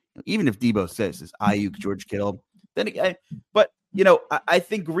McCaffrey. Even if Debo says it's Ayuk, George Kittle. Then again, but, I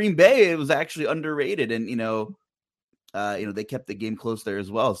think Green Bay was actually underrated. And, they kept the game close there as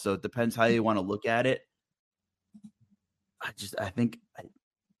well. So it depends how you want to look at it. I think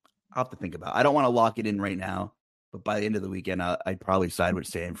I'll have to think about it. I don't want to lock it in right now, but by the end of the weekend, I'd probably side with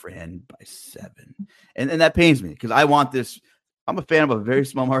San Fran by 7. And that pains me because I want this. I'm a fan of a very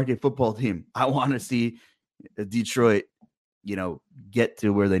small market football team. I want to see Detroit, get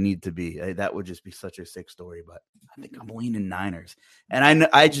to where they need to be. That would just be such a sick story, but I think I'm leaning Niners. And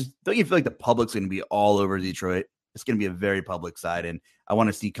I just don't you feel like the public's going to be all over Detroit? It's going to be a very public side, and I want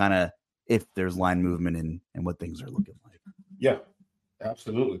to see kind of if there's line movement and what things are looking like. Yeah,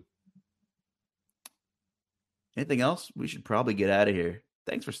 absolutely. Anything else? We should probably get out of here.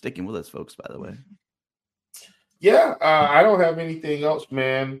 Thanks for sticking with us, folks, by the way. Yeah, I don't have anything else,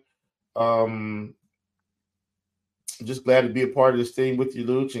 man. Just glad to be a part of this thing with you,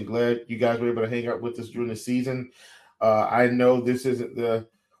 Luch, and glad you guys were able to hang out with us during the season. I know this isn't the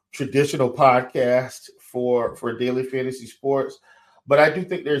traditional podcast for Daily Fantasy Sports, but I do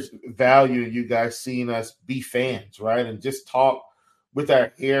think there's value in you guys seeing us be fans, right? And just talk with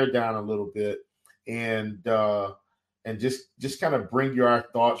our hair down a little bit and just kind of bring you our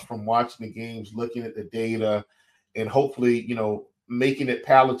thoughts from watching the games, looking at the data, and hopefully, making it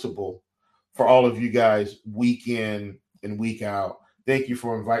palatable for all of you guys week in and week out. Thank you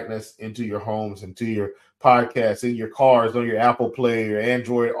for inviting us into your homes and to your podcasts, in your cars, on your Apple Play, your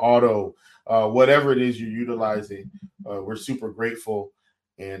Android Auto, whatever it is you're utilizing. We're super grateful,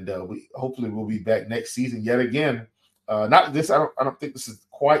 and hopefully we'll be back next season yet again. Not this. I don't think this is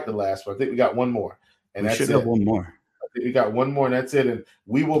quite the last one. I think we got one more, and we should have one more. I think we got one more, and that's it. And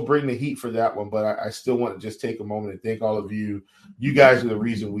we will bring the heat for that one. But I still want to just take a moment and thank all of you. You guys are the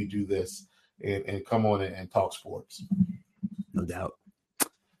reason we do this and come on and talk sports. No doubt.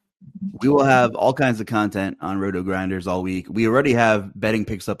 We will have all kinds of content on Roto Grinders all week. We already have betting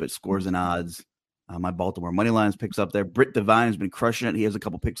picks up at Scores and Odds. My Baltimore Moneyline picks up there. Britt Devine has been crushing it. He has a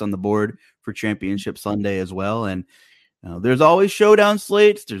couple picks on the board for Championship Sunday as well. And there's always showdown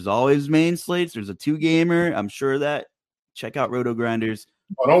slates. There's always main slates. There's a 2-gamer. I'm sure of that. Check out Roto Grinders.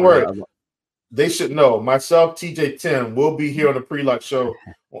 Oh, don't worry. They should know. Myself, TJ Tim, will be here on the pre-lock show,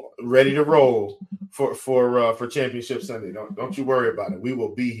 ready to roll for Championship Sunday. Don't you worry about it. We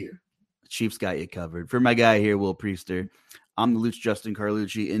will be here. Chiefs got you covered. For my guy here, Will Priester, I'm the Luch Justin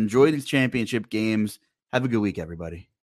Carlucci. Enjoy these championship games. Have a good week, everybody.